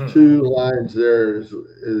those two lines there is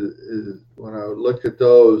when I looked at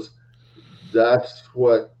those, that's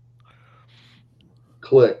what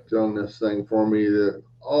clicked on this thing for me. That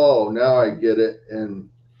now I get it, and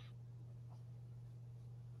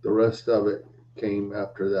the rest of it came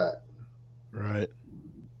after that. Right.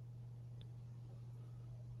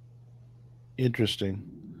 Interesting.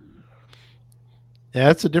 Yeah,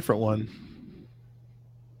 that's a different one.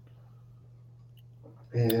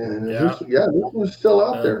 And this one's still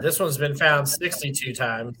out there. This one's been found 62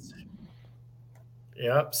 times.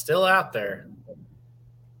 Yep, still out there.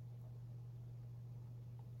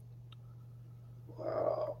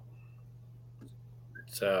 Wow.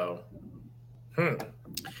 So, well,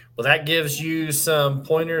 that gives you some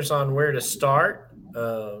pointers on where to start.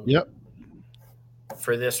 Yep.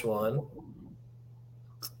 For this one.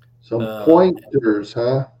 Some pointers,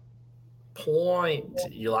 huh?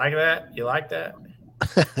 You like that? You like that?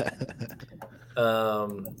 All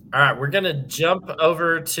right, we're gonna jump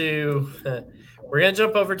over to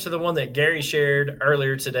the one that Gary shared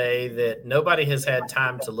earlier today that nobody has had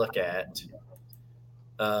time to look at.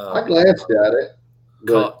 I glanced at it.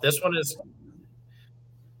 This one is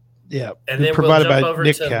and then provided we'll jump by over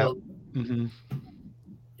Nick to Cap.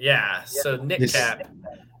 So Nick Cap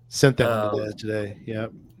sent that one today.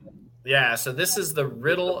 Yep. Yeah, so this is the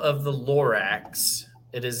Riddle of the Lorax.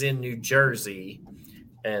 It is in New Jersey,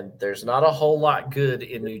 and there's not a whole lot good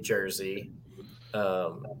in New Jersey.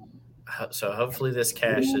 So hopefully this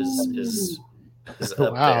cache is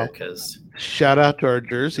up there. Because shout out to our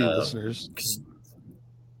Jersey listeners.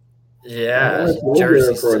 Yeah,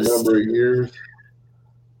 Jersey for a number of years.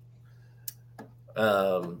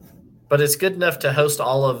 But it's good enough to host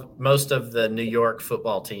most of the New York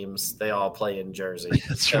football teams. They all play in Jersey.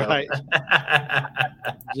 That's right.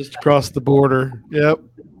 Just across the border. Yep.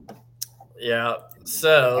 Yeah.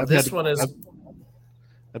 So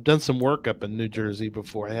I've done some work up in New Jersey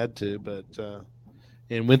before. I had to, but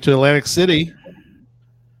and went to Atlantic City.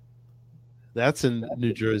 That's in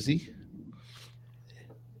New Jersey.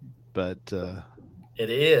 But it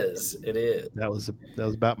is. That was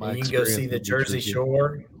about my experience. You can go see the Jersey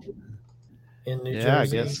Shore in New Jersey. Yeah, I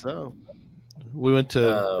guess so. We went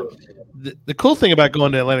to the cool thing about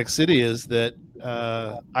going to Atlantic City is that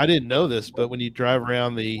I didn't know this, but when you drive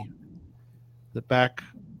around the back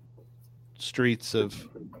streets of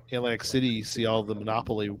Atlantic City, you see all the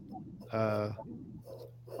Monopoly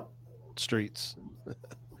streets.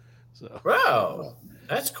 So, wow,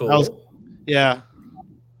 that's cool. Yeah.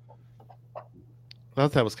 I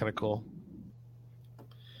thought that was kind of cool.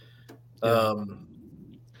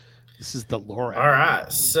 This is the Lorax. All right,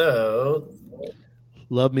 so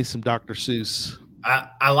love me some Dr. Seuss.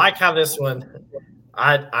 I like how this one.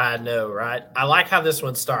 I know, right? I like how this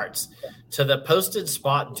one starts. To the posted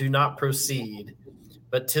spot, do not proceed,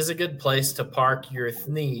 but 'tis a good place to park your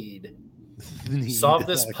thneed. Solve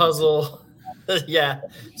this puzzle.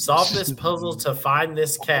 Solve this puzzle to find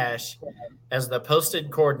this cache, as the posted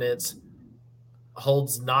coordinates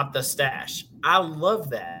holds not the stash. I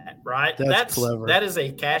love that, right? That's clever. That is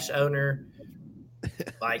a cache owner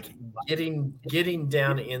like getting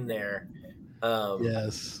down in there.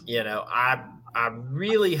 Yes. I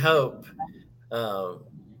really hope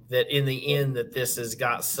that in the end that this has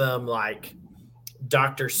got some like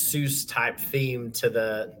Dr. Seuss type theme to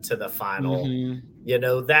the final.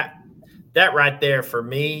 That right there for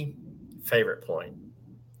me, favorite point.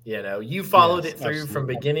 You followed it through from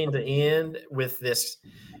beginning to end with this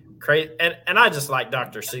crazy, and I just like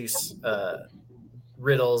Dr. Seuss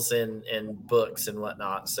riddles in books and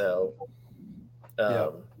whatnot. So,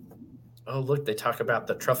 Yep. Oh, look, they talk about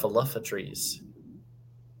the truffaluffa trees.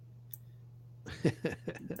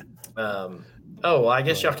 Oh, well, I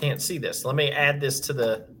guess y'all can't see this. Let me add this to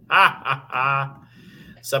the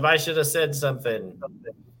Somebody should have said something.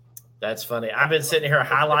 That's funny. I've been sitting here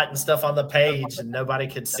highlighting stuff on the page and nobody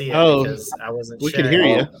could see it because I wasn't We sharing. can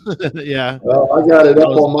hear you. Yeah. Well, I got it up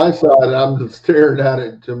on my side, and I'm just staring at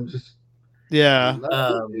it. I'm just Yeah.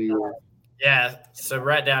 Yeah. So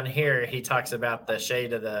right down here, he talks about the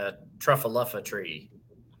shade of the truffaluffa tree.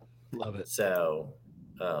 Love it. So,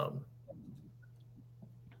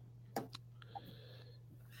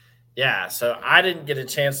 yeah. So I didn't get a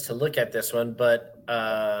chance to look at this one, but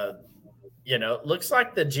you know, it looks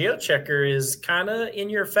like the geochecker is kind of in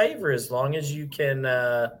your favor as long as you can,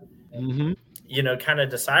 you know, kind of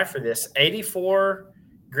decipher this. 84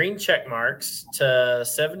 green check marks to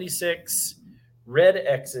 76 red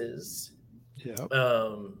X's. Yeah.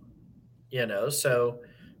 You know, so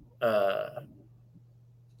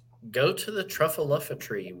go to the truffaluffa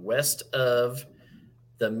tree west of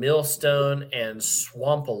the millstone and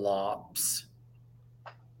swampalops,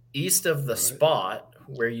 east of the spot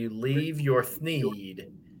where you leave your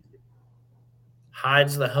thneed,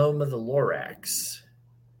 hides the home of the Lorax.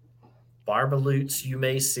 Barbaloots you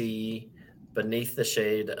may see beneath the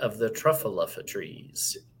shade of the truffaluffa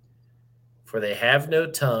trees. For they have no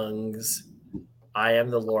tongues. I am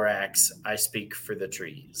the Lorax. I speak for the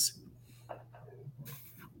trees. I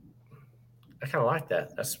kind of like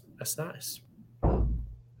that. That's nice.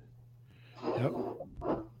 Yep.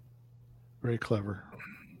 Very clever.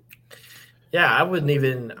 Yeah, I wouldn't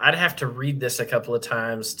even. I'd have to read this a couple of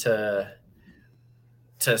times to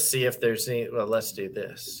see if there's any. Well, let's do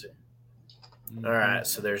this. All right,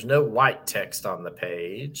 so there's no white text on the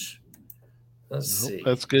page. Let's see.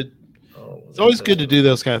 That's good. Oh, It's always good to do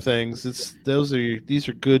those kind of things. These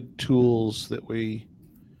are good tools that we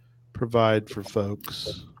provide for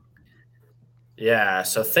folks. Yeah,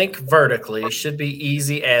 so think vertically should be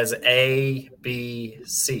easy as A, B,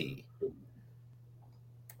 C.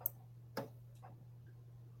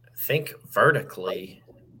 Think vertically.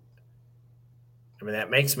 I mean, that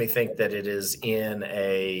makes me think that it is in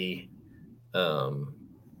a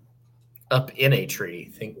up in a tree.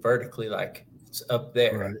 Think vertically, like it's up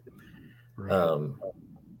there. Right.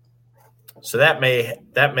 So that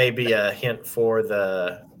may be a hint for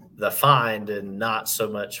the find and not so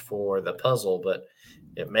much for the puzzle, but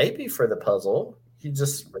it may be for the puzzle. You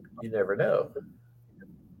never know.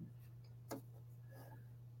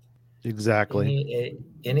 Exactly.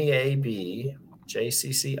 NEAB,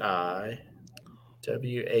 JCCI,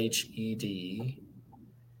 WHED.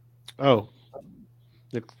 Oh,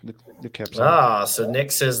 Nick kept saying. So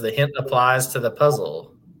Nick says the hint applies to the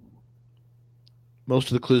puzzle. Most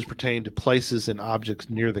of the clues pertain to places and objects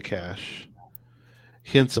near the cache.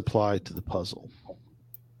 Hints apply to the puzzle.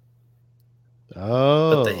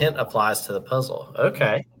 Oh. But the hint applies to the puzzle.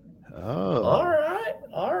 Okay. Oh.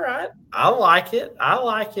 All right. I like it.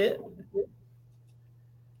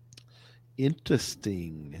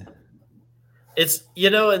 Interesting. It's,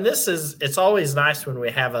 and it's always nice when we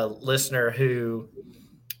have a listener who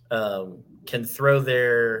can throw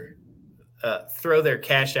their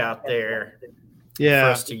cash out there for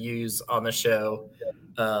us to use on the show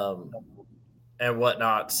and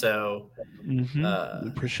whatnot. So we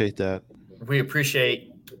appreciate that. We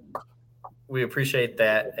appreciate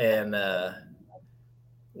that and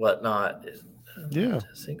whatnot. Yeah.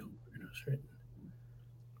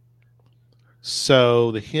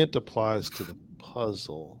 So the hint applies to the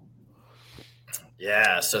puzzle.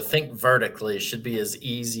 Yeah. So think vertically should be as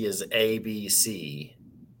easy as A, B, C.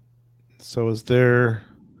 So is there?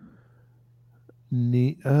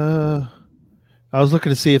 I was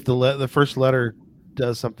looking to see if the first letter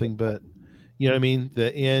does something, but you know what I mean.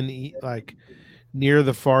 The N, like near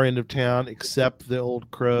the far end of town, except the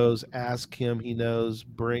old crows. Ask him, he knows.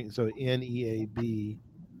 Bring so NEAB.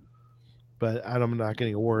 But I'm not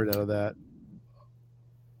getting a word out of that.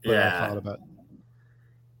 But I thought about.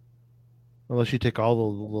 Unless you take all the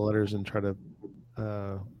letters and try to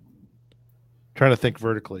think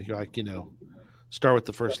vertically, like start with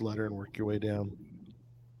the first letter and work your way down.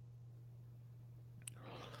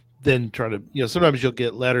 Then try to, sometimes you'll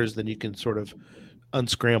get letters, then you can sort of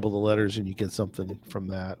unscramble the letters and you get something from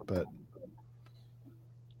that. But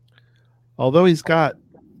although he's got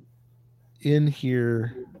in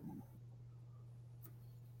here,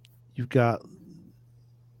 you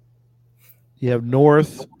have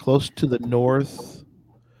north, close to the north,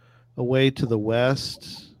 away to the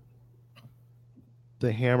west.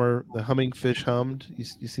 The humming fish hummed.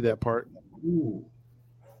 You see that part? Ooh.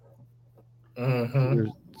 Mm-hmm.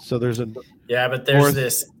 So there's a Yeah, but there's north.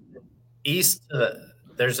 this east.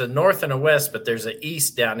 There's a north and a west, but there's an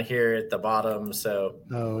east down here at the bottom. So,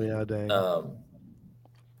 Oh yeah, dang.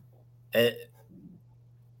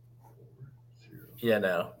 You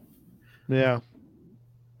know. Yeah.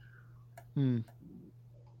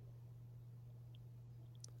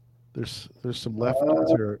 There's some left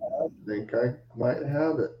ones here. I think I might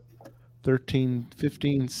have it. 13,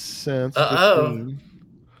 15 cents. Uh-oh.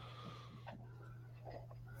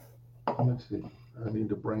 15. Let's see. I need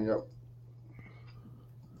to bring up.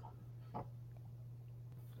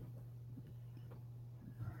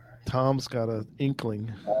 Tom's got an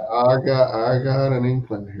inkling. I got an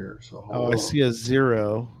inkling here. So I see a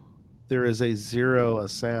 0. There is a 0, a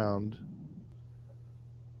sound.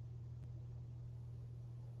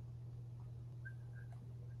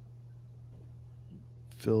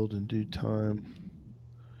 Filled in due time.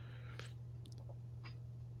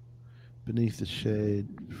 Beneath the shade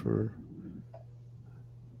for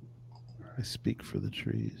I speak for the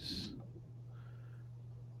trees.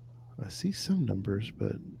 I see some numbers,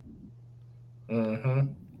 but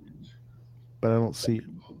Mm-hmm. but I don't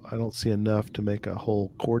see enough to make a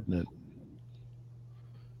whole coordinate.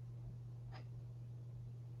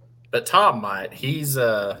 But Tom might. He's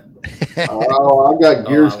oh, I got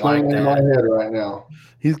gears coming in my head right now.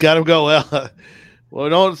 He's got to go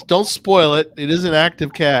well. Don't spoil it. It is an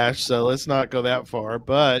active cache, so let's not go that far.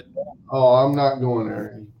 But I'm not going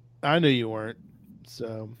there. I knew you weren't.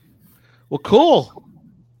 So, well, cool.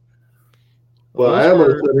 Well, I am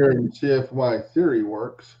going to sit here and see if my theory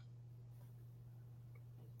works.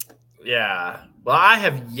 Yeah. Well, I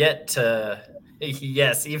have yet to.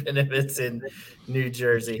 Yes, even if it's in New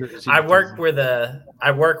Jersey. I work with a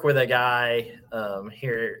guy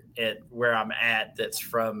here at where I'm at that's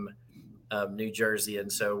from New Jersey,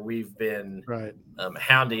 and so we've been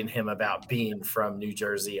hounding him about being from New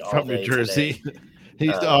Jersey all from day New Jersey. Today.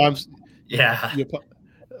 He's yeah. You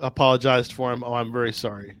apologized for him. Oh, I'm very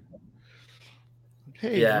sorry.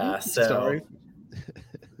 Hey, yeah. So sorry.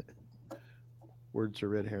 Words are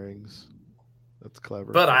red herrings. That's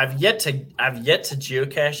clever. But I've yet to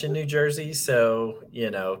geocache in New Jersey, so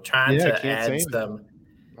trying to add some.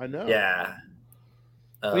 I know. Yeah.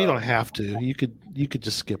 Well, you don't have to. You could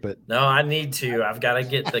just skip it. No, I need to. I've got to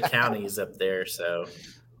get the counties up there. So.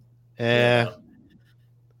 Do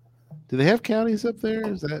they have counties up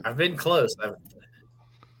there? Is that? I've been close.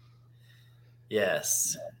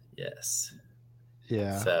 Yes.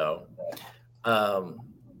 Yeah. So.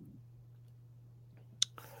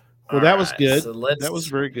 Well, that was good. So that was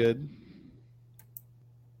very good.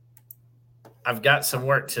 I've got some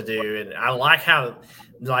work to do, and I like how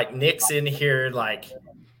Nick's in here,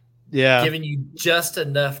 giving you just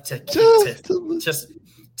enough to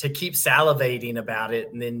keep salivating about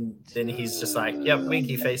it, and then he's just like, "Yep,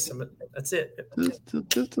 winky face him. That's it."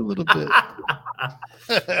 Just a little bit.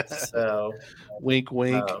 So, wink.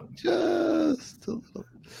 Just a little.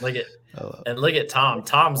 Look at Tom.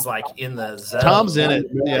 Tom's in the zone. Tom's in it.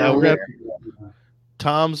 Yeah,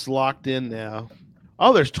 Tom's locked in now.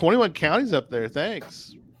 Oh, there's 21 counties up there.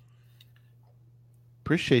 Thanks.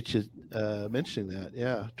 Appreciate you mentioning that.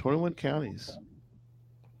 Yeah, 21 counties.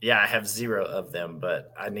 Yeah, I have 0 of them,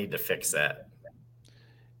 but I need to fix that.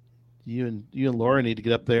 You and Laura need to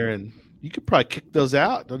get up there, and you could probably kick those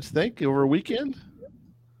out, don't you think, over a weekend?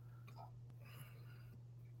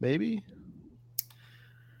 Maybe.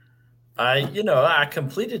 I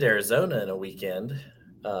completed Arizona in a weekend.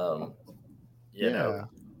 They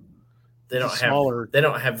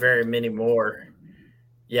don't have very many more.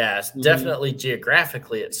 Yeah, it's definitely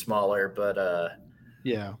geographically it's smaller, but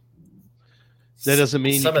yeah. That doesn't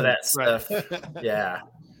mean some of that stuff. Yeah.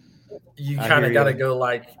 You kind of got to go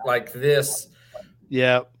like this.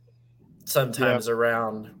 Yeah. Sometimes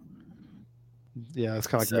around. Yeah, it's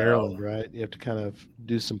kind of like Maryland, right? You have to kind of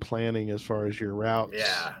do some planning as far as your routes.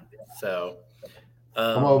 Yeah. So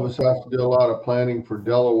some of us have to do a lot of planning for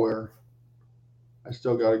Delaware. I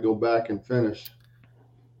still got to go back and finish.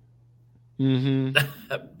 Mm-hmm.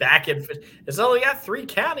 It's only got 3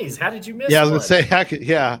 counties. How did you miss? Yeah, I was gonna say.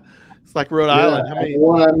 It's like Rhode Island. How many? The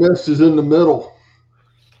one I missed is in the middle.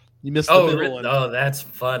 You missed the middle one. Oh, that's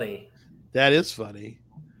funny. That is funny.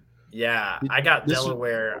 Yeah, I got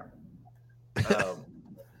Delaware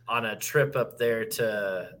on a trip up there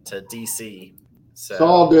to DC. So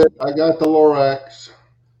solved it. I got the Lorax.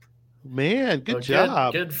 Man, good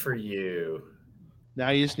job. Good for you. Now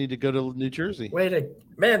you just need to go to New Jersey.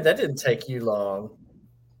 Man, that didn't take you long.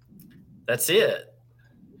 That's it.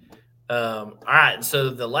 All right. So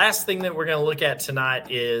the last thing that we're going to look at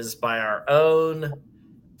tonight is by our own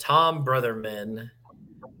Tom Brotherman.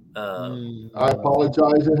 I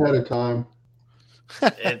apologize ahead of time.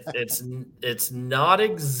 It's not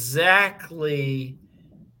exactly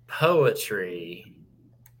poetry,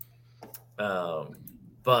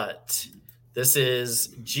 but this is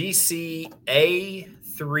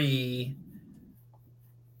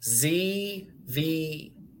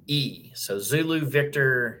GCA3ZVE, so Zulu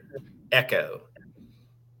Victor Echo.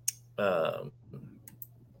 And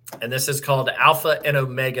this is called Alpha and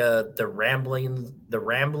Omega, the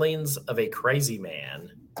ramblings of a crazy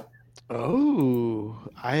man. Oh,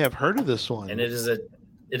 I have heard of this one. And it is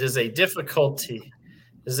a difficulty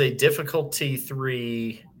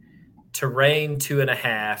 3, terrain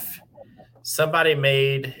 2.5. Somebody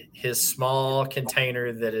made his small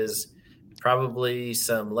container that is probably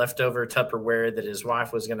some leftover Tupperware that his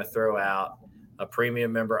wife was going to throw out, a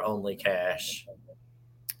premium member only cache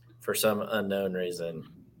for some unknown reason.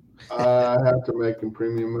 I have to make a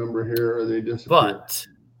premium member here or they disappear.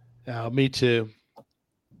 But me too.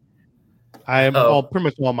 I am pretty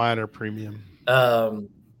much all mine are premium. I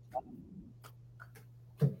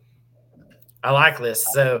like this.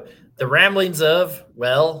 So the ramblings of,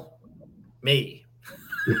 well, me.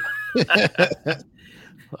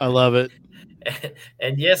 I love it.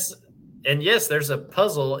 And yes, there's a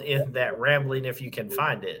puzzle in that rambling if you can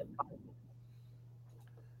find it.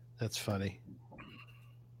 That's funny.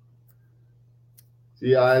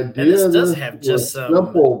 The idea does have just some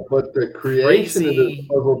simple, but the creation of this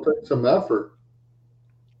puzzle took some effort.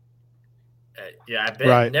 Yeah, I bet.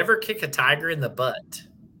 Right. Never kick a tiger in the butt.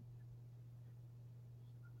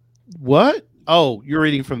 What? Oh, you're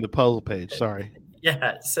reading from the puzzle page. Sorry.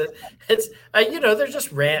 Yeah, so it's they're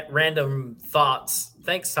just random thoughts.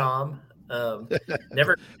 Thanks, Tom.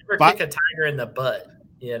 Never kick a tiger in the butt.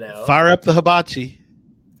 Fire up the hibachi.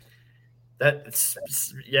 That's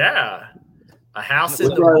a house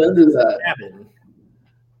Let's in the right woods, into that. cabin.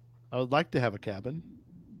 I would like to have a cabin.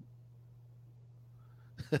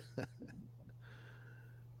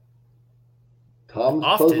 Tom's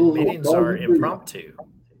Often puzzles meetings will are cause you impromptu.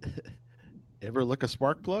 Ever lick a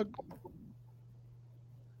spark plug?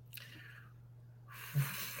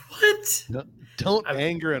 What? No, don't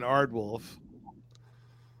anger an Aardwolf.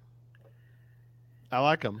 I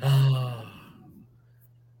like them.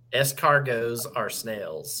 Escargots are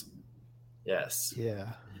snails. Yes.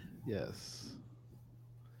 Yeah. Yes.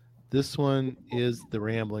 This one is the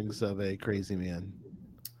ramblings of a crazy man.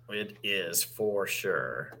 It is for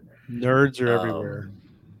sure. Nerds are everywhere.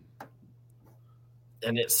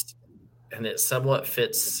 And it somewhat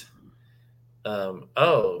fits.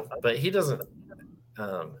 But he doesn't.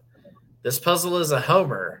 This puzzle is a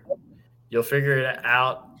homer. You'll figure it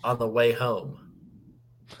out on the way home.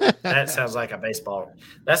 That sounds like a baseball.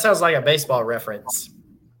 That sounds like a baseball reference.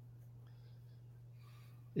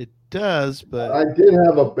 It does, but I did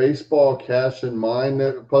have a baseball cache in mind,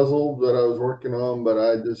 that puzzle that I was working on, but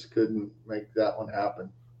I just couldn't make that one happen.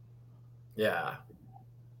 Yeah.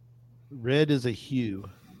 red is a hue.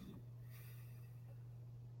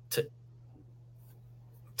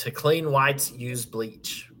 To clean whites, use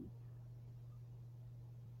bleach.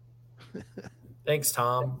 Thanks,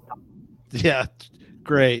 Tom. Yeah,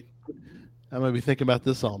 great. I'm going to be thinking about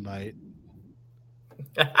this all night.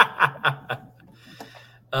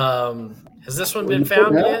 Has this one been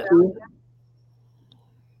found yet?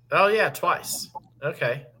 Oh, yeah, twice.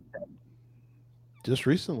 Okay. Just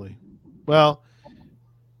recently. Well,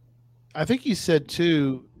 I think you said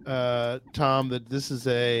too, Tom, that this is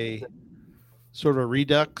a sort of a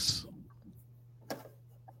redux.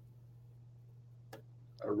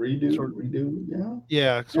 A redo,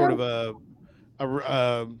 Yeah, sort of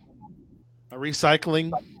a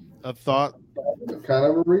recycling of thought. Kind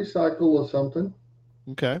of a recycle of something.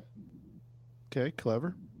 Okay,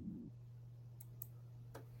 clever.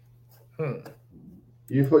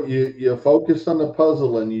 You focus on the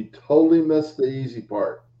puzzle and you totally miss the easy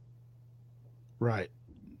part. Right.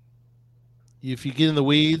 If you get in the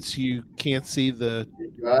weeds, you can't see the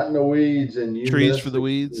got in the weeds and you trees for the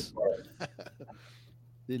weeds.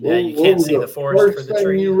 Yeah, you can't see the forest for the thing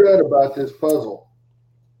tree. You read about this puzzle?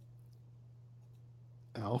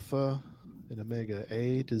 Alpha and Omega,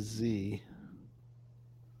 A to Z.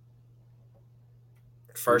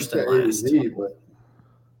 First and last. Z, but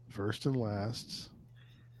First and last.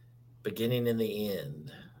 Beginning and the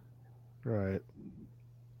end. Right.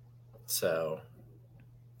 So,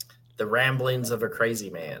 the ramblings of a crazy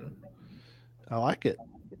man. I like it.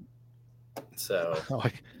 So, I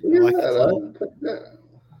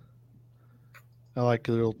like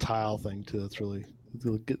the little tile thing too. That's really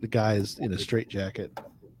get the guy is in a straitjacket.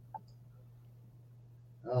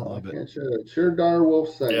 Oh, Love I it. can't share that. Sure, Dire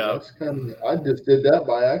Wolf saying Yeah. that's kind of. I just did that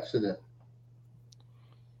by accident.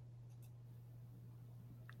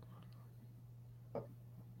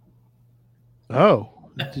 Oh,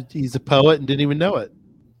 he's a poet and didn't even know it.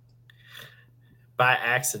 By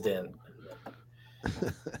accident.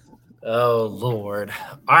 Oh Lord.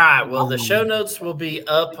 All right. Well, the show notes will be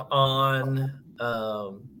up on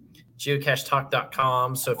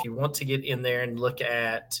geocachetalk.com. So if you want to get in there and look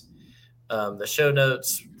at the show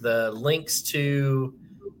notes, the links to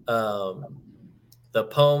the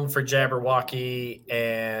poem for Jabberwocky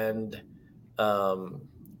and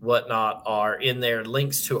whatnot are in there.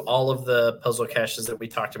 Links to all of the puzzle caches that we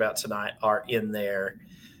talked about tonight are in there.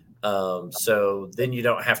 So then you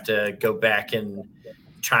don't have to go back and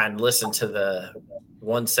try and listen to the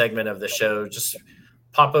one segment of the show. Just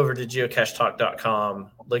pop over to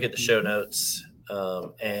geocachetalk.com, look at the show notes,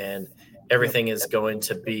 and everything is going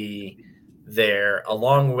to be there,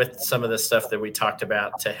 along with some of the stuff that we talked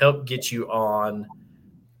about to help get you on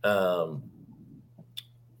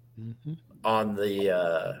on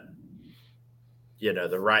the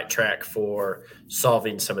the right track for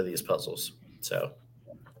solving some of these puzzles. So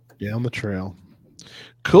down the trail.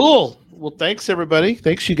 Cool. Well, thanks everybody.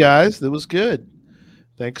 Thanks you guys. That was good.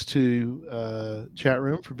 Thanks to chat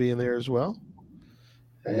room for being there as well.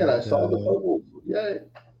 And I saw the puzzle. Yay!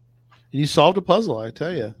 You solved a puzzle. I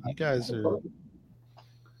tell you, you guys are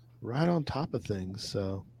right on top of things.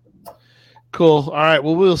 So cool. All right.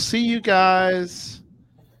 Well, we'll see you guys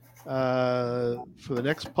for the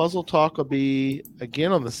next puzzle talk. Will be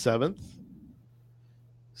again on the 7th.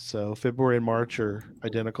 So February and March are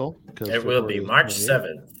identical. It will be March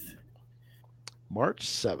 7th. March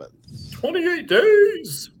 7th. 28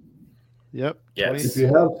 days. Yep. Yes. If you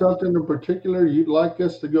have something in particular you'd like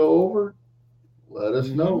us to go over, let us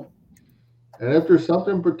know. And if there's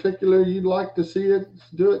something in particular you'd like to see it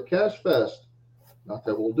do at Cache Fest, not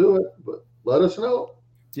that we'll do it, but let us know.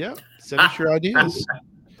 Yeah. Send us your ideas.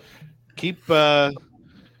 Keep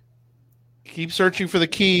searching for the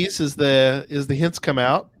keys as the hints come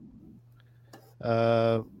out.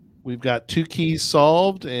 We've got 2 keys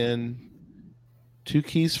solved and 2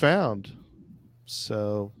 keys found.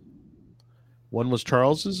 So one was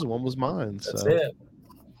Charles's and one was mine. That's so it.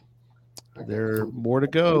 there are more to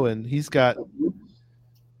go, and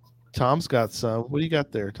Tom's got some. What do you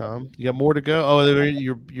got there, Tom? You got more to go? Oh,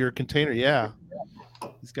 your container, yeah.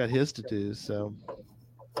 He's got his to do. So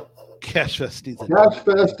Cache Fest needs Cache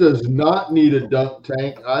Fest does not need a dunk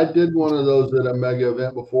tank. I did one of those at a mega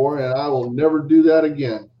event before, and I will never do that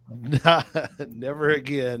again. Never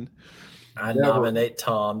again. I nominate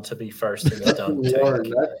Tom to be first in the dunk tank.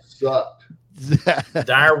 That sucked.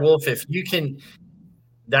 Dire Wolf, if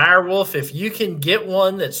you can get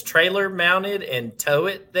one that's trailer mounted and tow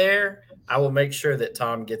it there, I will make sure that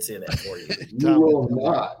Tom gets in it for you. You will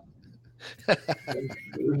not.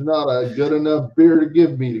 There's not a good enough beer to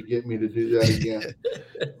give me to get me to do that again.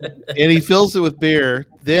 And he fills it with beer,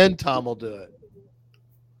 then Tom will do it.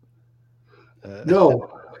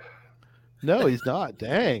 No, he's not.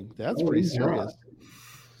 Dang, that's pretty serious. Not.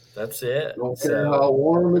 That's it. Don't care how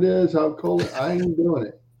warm it is, how cold. I ain't doing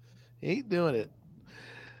it. Ain't doing it.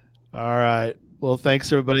 All right. Well,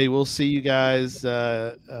 thanks everybody. We'll see you guys.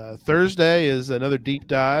 Thursday is another deep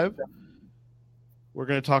dive. We're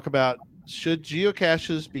going to talk about should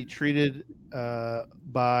geocaches be treated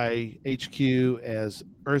by HQ as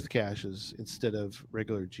Earth caches instead of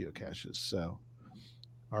regular geocaches. So,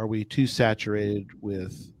 are we too saturated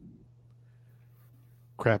with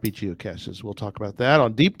crappy geocaches? We'll talk about that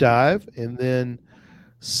on Deep Dive. And then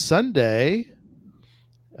Sunday,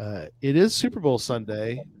 it is Super Bowl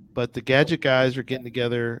Sunday, but the Gadget guys are getting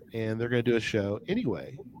together and they're going to do a show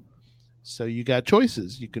anyway. So you got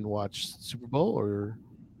choices. You can watch Super Bowl, or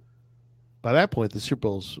by that point, the Super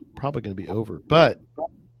Bowl's probably going to be over. But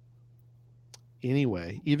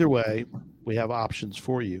anyway, either way, we have options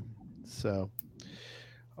for you. So,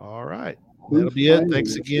 all right. That'll be it.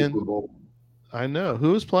 Thanks again. I know.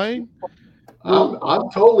 Who is playing? I'm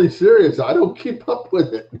totally serious. I don't keep up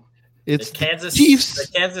with it. It's the Kansas Chiefs.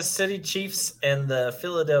 The Kansas City Chiefs and the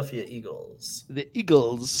Philadelphia Eagles. The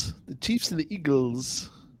Eagles. The Chiefs and the Eagles.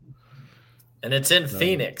 And it's in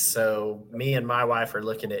Phoenix, so me and my wife are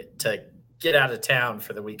looking to get out of town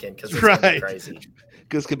for the weekend because it's gonna be crazy.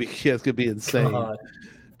 It's gonna be insane.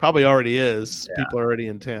 Probably already is. Yeah. People are already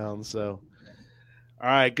in town. So, all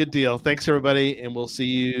right, good deal. Thanks everybody, and we'll see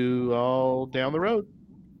you all down the road.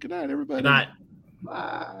 Good night, everybody. Good night.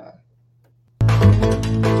 Bye.